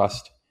get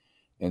trust.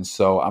 And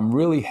so I'm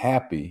really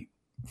happy,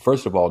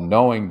 first of all,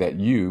 knowing that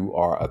you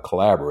are a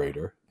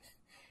collaborator.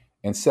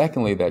 And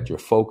secondly, that your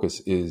focus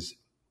is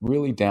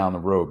really down the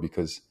road,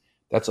 because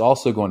that's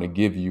also going to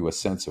give you a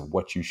sense of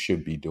what you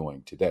should be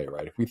doing today,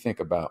 right? If we think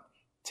about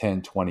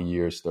 10, 20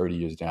 years, 30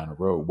 years down the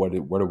road, what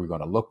are we going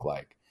to look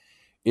like?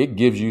 It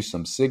gives you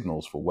some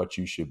signals for what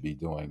you should be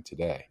doing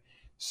today.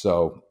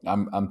 So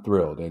I'm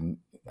thrilled and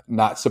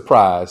not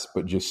surprised,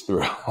 but just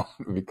thrilled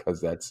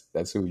because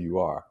that's who you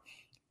are.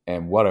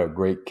 And what a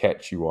great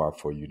catch you are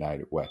for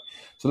United Way.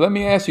 So let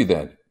me ask you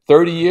then,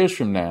 30 years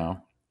from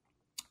now,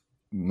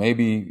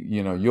 maybe,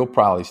 you'll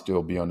probably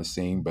still be on the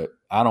scene, but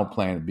I don't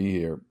plan to be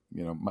here,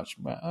 much.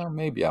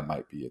 Maybe I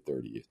might be at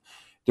 30 years.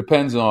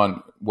 Depends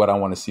on what I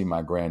want to see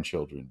my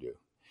grandchildren do.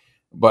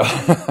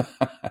 But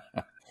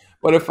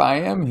but if I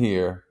am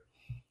here,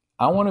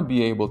 I want to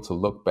be able to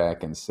look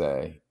back and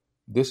say,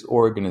 this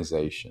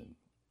organization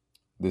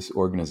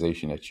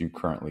that you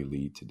currently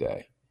lead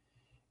today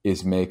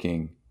is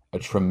making a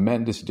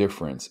tremendous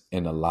difference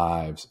in the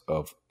lives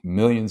of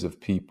millions of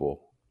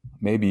people,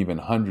 maybe even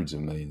hundreds of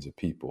millions of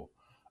people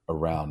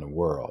around the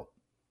world.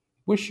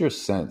 What's your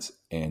sense,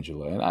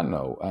 Angela? And I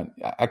know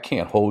I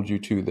can't hold you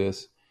to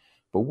this,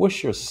 but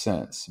what's your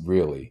sense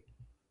really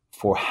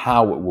for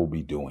how it will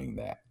be doing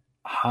that?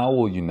 How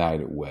will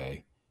United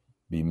Way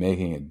be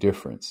making a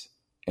difference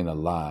in the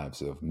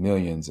lives of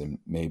millions and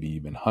maybe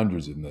even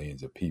hundreds of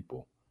millions of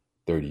people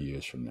 30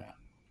 years from now?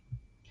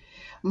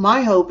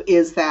 My hope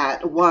is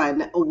that,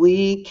 one,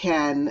 we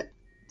can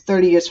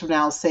 30 years from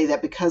now say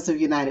that because of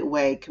United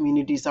Way,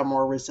 communities are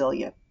more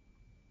resilient.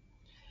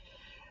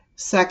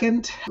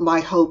 Second, my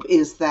hope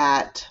is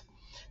that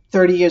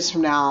 30 years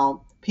from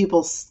now,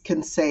 people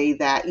can say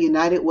that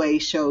United Way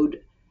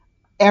showed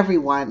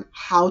everyone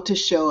how to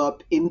show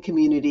up in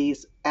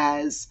communities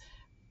as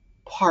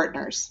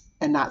partners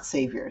and not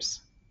saviors.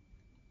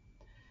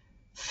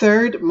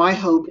 Third, my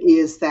hope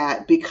is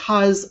that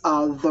because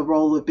of the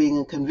role of being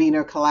a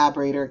convener,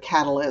 collaborator,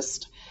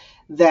 catalyst,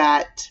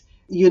 that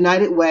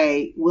United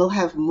Way will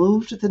have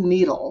moved the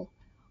needle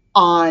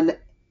on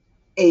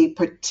a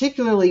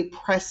particularly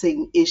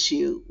pressing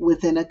issue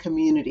within a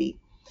community.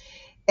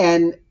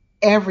 And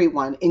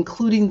everyone,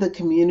 including the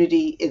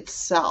community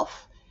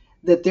itself,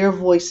 that their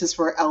voices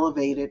were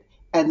elevated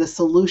and the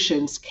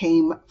solutions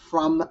came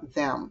from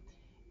them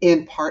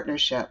in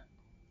partnership.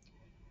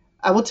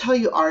 I will tell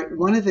you, Art,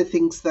 one of the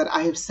things that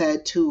I have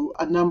said to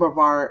a number of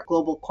our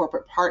global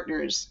corporate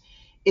partners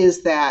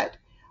is that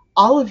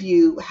all of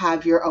you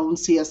have your own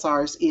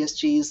CSRs,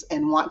 ESGs,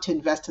 and want to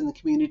invest in the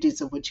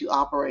communities in which you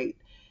operate.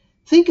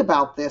 Think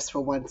about this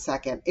for 1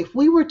 second. If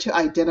we were to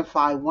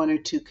identify one or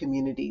two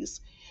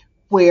communities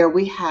where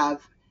we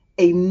have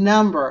a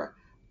number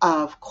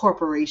of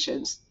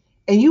corporations,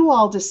 and you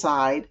all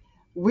decide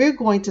we're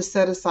going to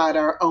set aside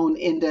our own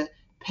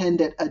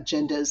independent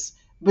agendas,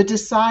 but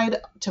decide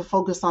to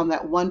focus on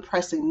that one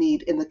pressing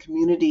need in the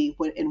community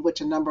in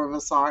which a number of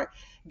us are,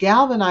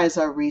 galvanize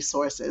our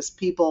resources,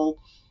 people,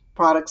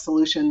 product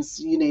solutions,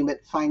 you name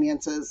it,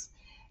 finances,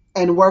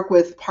 and work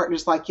with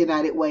partners like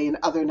United Way and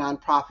other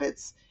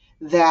nonprofits,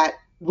 that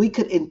we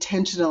could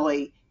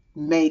intentionally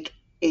make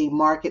a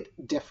market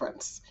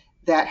difference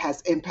that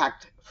has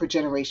impact for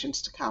generations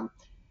to come.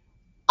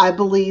 I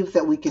believe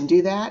that we can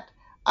do that.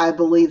 I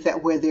believe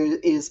that where there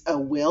is a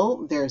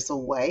will, there's a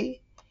way.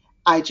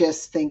 I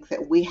just think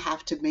that we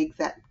have to make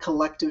that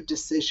collective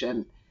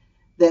decision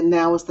that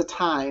now is the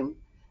time,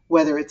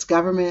 whether it's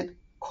government,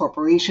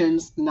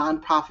 corporations,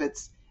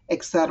 nonprofits,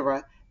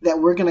 etc., that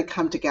we're going to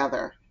come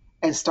together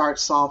and start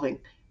solving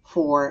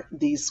for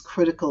these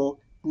critical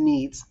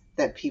needs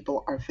that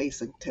people are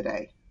facing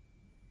today.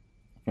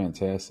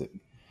 Fantastic.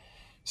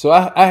 So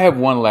I have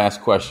one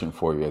last question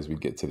for you as we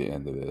get to the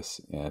end of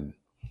this. And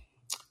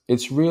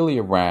it's really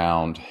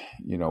around,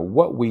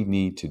 what we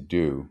need to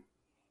do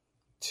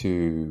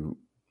to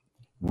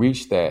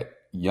reach that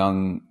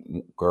young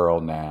girl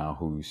now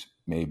who's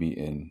maybe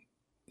in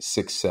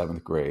 6th,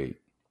 7th grade.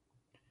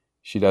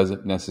 She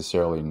doesn't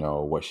necessarily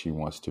know what she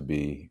wants to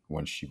be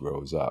when she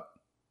grows up.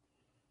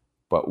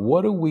 But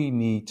what do we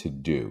need to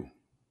do?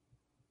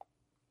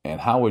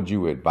 And how would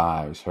you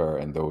advise her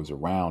and those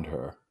around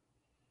her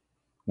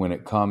when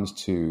it comes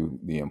to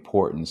the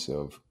importance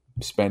of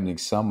spending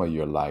some of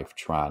your life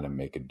trying to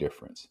make a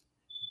difference?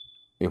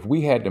 If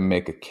we had to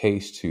make a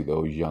case to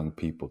those young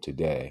people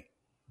today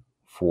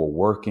for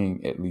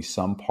working at least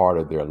some part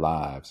of their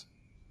lives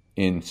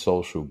in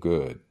social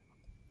good,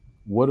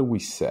 what do we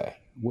say?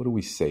 What do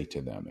we say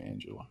to them,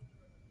 Angela?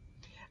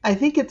 I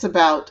think it's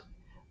about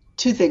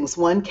two things.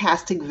 One,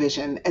 casting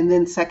vision, and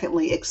then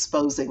secondly,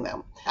 exposing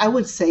them. I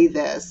would say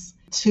this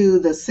to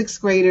the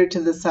 6th grader, to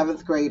the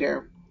 7th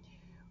grader.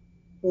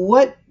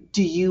 What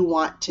do you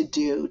want to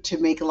do to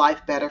make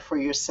life better for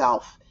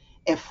yourself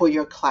and for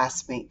your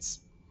classmates?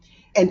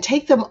 And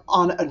take them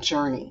on a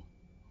journey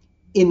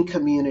in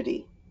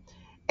community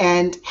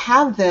and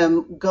have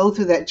them go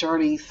through that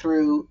journey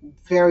through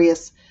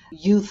various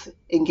youth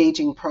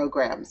engaging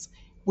programs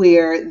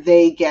where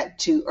they get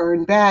to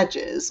earn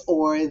badges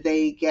or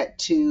they get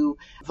to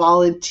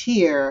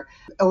volunteer,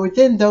 or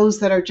then those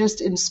that are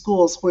just in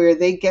schools where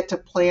they get to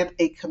plant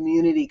a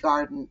community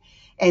garden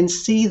and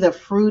see the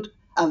fruit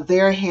of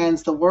their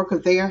hands, the work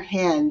of their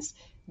hands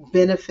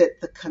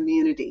benefit the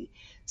community.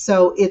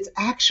 So it's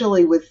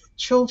actually with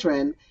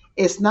children,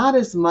 it's not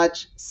as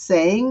much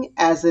saying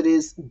as it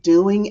is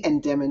doing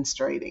and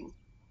demonstrating.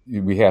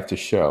 We have to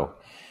show.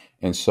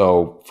 And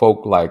so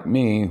folk like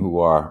me who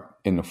are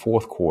in the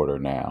 4th quarter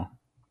now,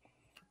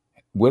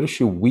 what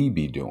should we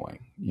be doing?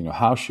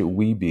 How should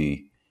we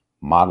be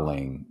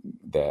modeling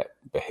that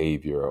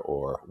behavior,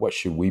 or what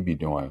should we be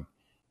doing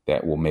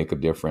that will make a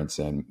difference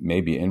and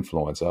maybe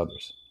influence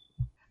others?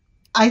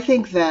 I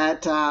think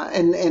that,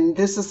 and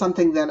this is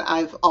something that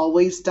I've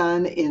always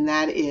done, and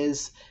that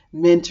is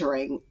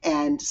mentoring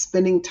and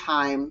spending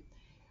time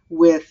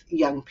with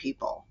young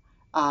people,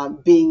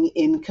 being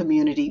in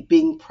community,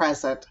 being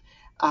present,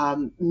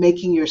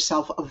 making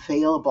yourself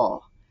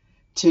available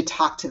to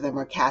talk to them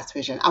or cast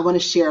vision. I want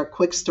to share a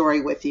quick story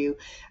with you.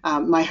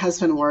 My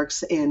husband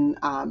works in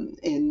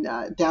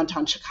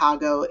downtown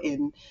Chicago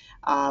in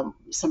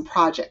some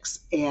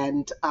projects,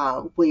 and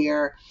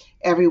where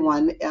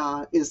everyone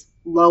is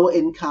low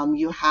income.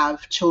 You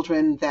have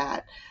children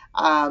that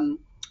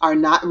are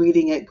not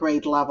reading at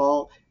grade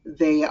level.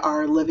 They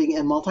are living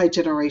in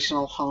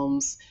multi-generational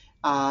homes,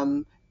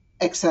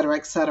 et cetera,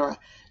 et cetera.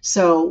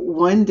 So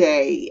one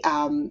day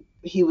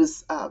he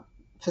was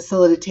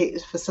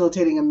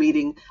facilitating a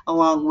meeting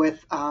along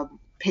with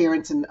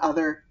parents and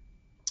other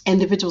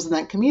individuals in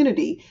that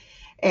community.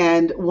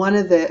 And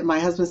my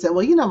husband said,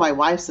 well, my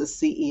wife's a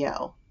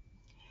CEO.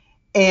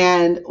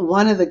 And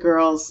one of the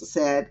girls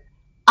said,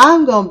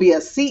 I'm going to be a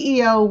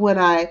CEO when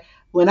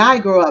I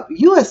grow up.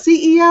 You a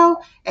CEO?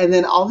 And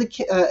then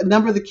a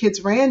number of the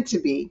kids ran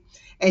to me.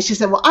 And she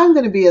said, well, I'm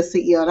going to be a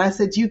CEO. And I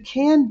said, you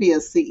can be a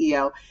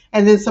CEO.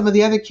 And then some of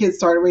the other kids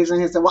started raising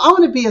their hands and said, well, I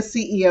want to be a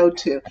CEO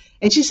too.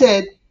 And she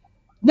said,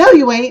 no,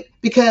 you ain't,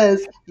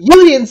 because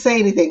you didn't say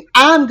anything.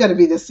 I'm going to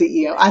be the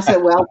CEO. I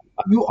said, well,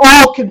 you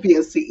all can be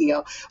a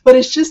CEO. But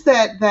it's just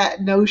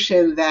that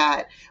notion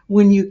that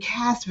when you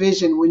cast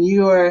vision, when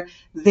you're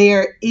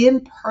there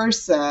in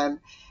person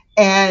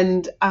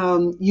and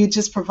you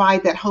just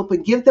provide that hope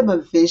and give them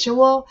a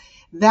visual,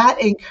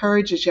 that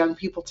encourages young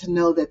people to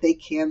know that they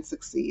can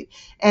succeed.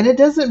 And it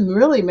doesn't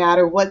really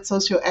matter what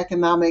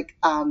socioeconomic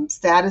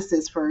status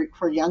is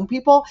for young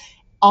people.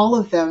 All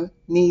of them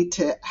need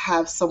to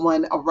have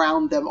someone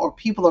around them or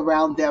people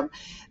around them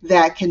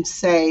that can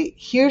say,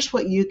 here's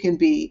what you can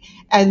be.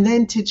 And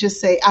then to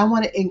just say, I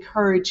want to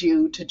encourage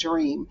you to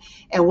dream.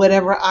 And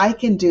whatever I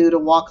can do to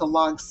walk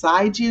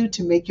alongside you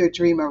to make your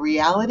dream a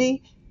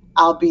reality,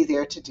 I'll be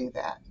there to do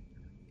that.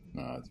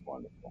 No, that's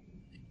wonderful.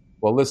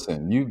 Well,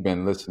 listen, you've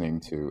been listening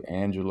to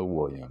Angela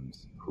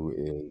Williams, who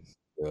is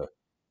the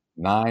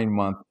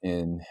 9-month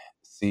in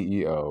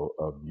CEO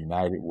of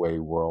United Way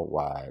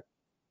Worldwide.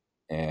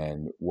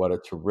 And what a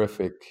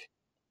terrific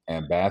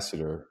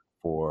ambassador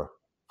for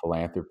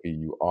philanthropy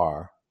you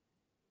are.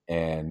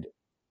 And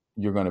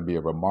you're going to be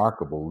a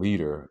remarkable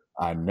leader,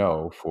 I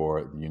know,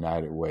 for the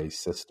United Way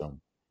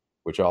system,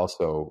 which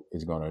also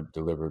is going to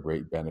deliver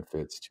great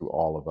benefits to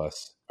all of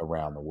us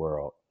around the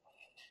world.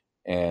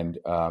 And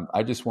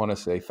I just want to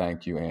say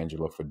thank you,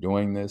 Angela, for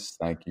doing this.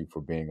 Thank you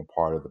for being a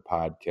part of the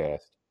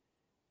podcast.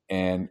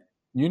 And,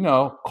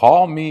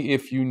 call me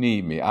if you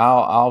need me.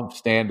 I'll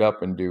stand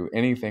up and do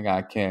anything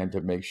I can to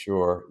make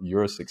sure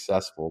you're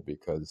successful,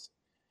 because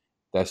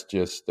that's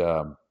just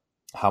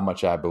how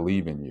much I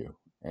believe in you.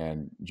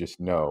 And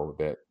just know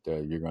that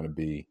you're going to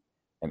be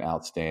an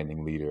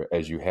outstanding leader,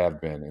 as you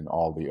have been in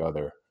all the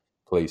other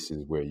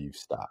places where you've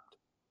stopped.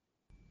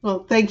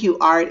 Well, thank you,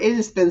 Art. It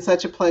has been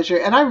such a pleasure,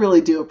 and I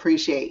really do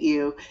appreciate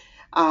you.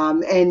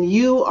 And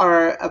you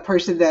are a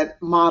person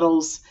that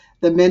models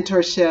the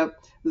mentorship,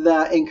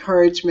 the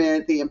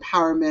encouragement, the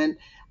empowerment,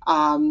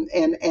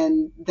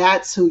 and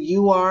that's who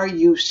you are.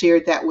 You've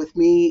shared that with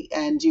me,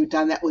 and you've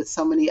done that with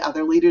so many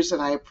other leaders,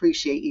 and I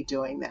appreciate you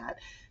doing that.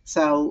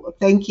 So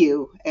thank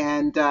you,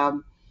 and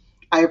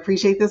I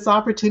appreciate this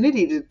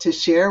opportunity to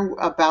share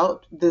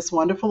about this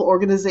wonderful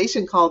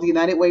organization called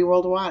United Way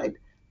Worldwide.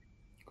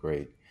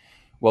 Great.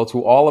 Well,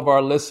 to all of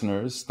our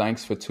listeners,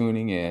 thanks for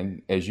tuning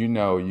in. As you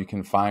know, you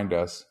can find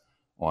us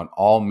on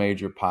all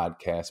major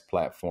podcast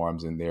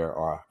platforms, and there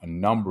are a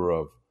number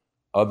of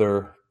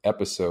other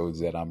episodes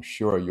that I'm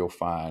sure you'll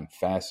find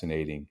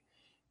fascinating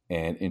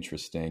and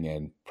interesting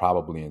and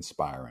probably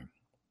inspiring.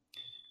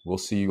 We'll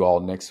see you all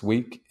next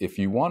week. If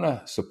you want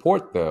to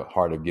support the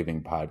Heart of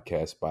Giving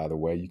podcast, by the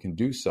way, you can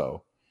do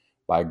so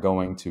by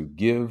going to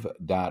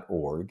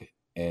give.org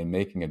and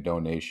making a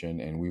donation,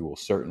 and we will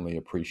certainly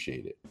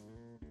appreciate it.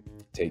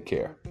 Take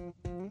care.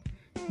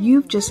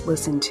 You've just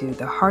listened to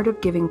the Heart of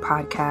Giving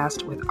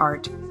podcast with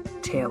Art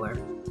Taylor.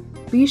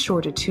 Be sure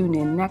to tune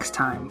in next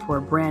time for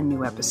a brand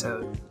new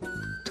episode.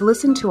 To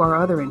listen to our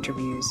other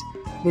interviews,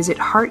 visit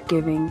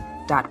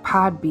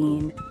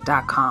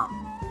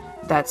heartgiving.podbean.com.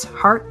 That's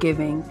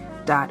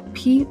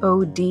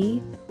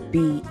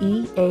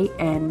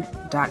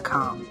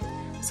heartgiving.podbean.com.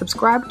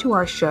 Subscribe to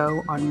our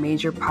show on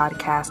major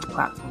podcast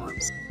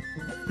platforms.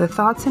 The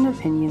thoughts and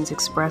opinions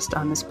expressed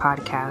on this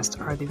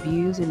podcast are the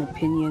views and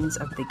opinions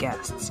of the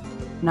guests,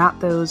 not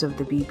those of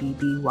the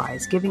BBB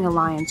Wise Giving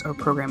Alliance or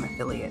program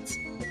affiliates.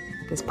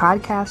 This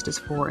podcast is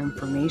for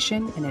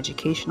information and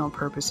educational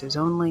purposes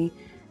only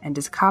and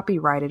is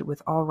copyrighted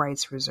with all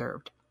rights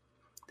reserved.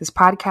 This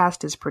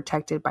podcast is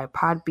protected by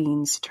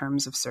Podbean's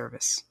terms of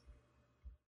service.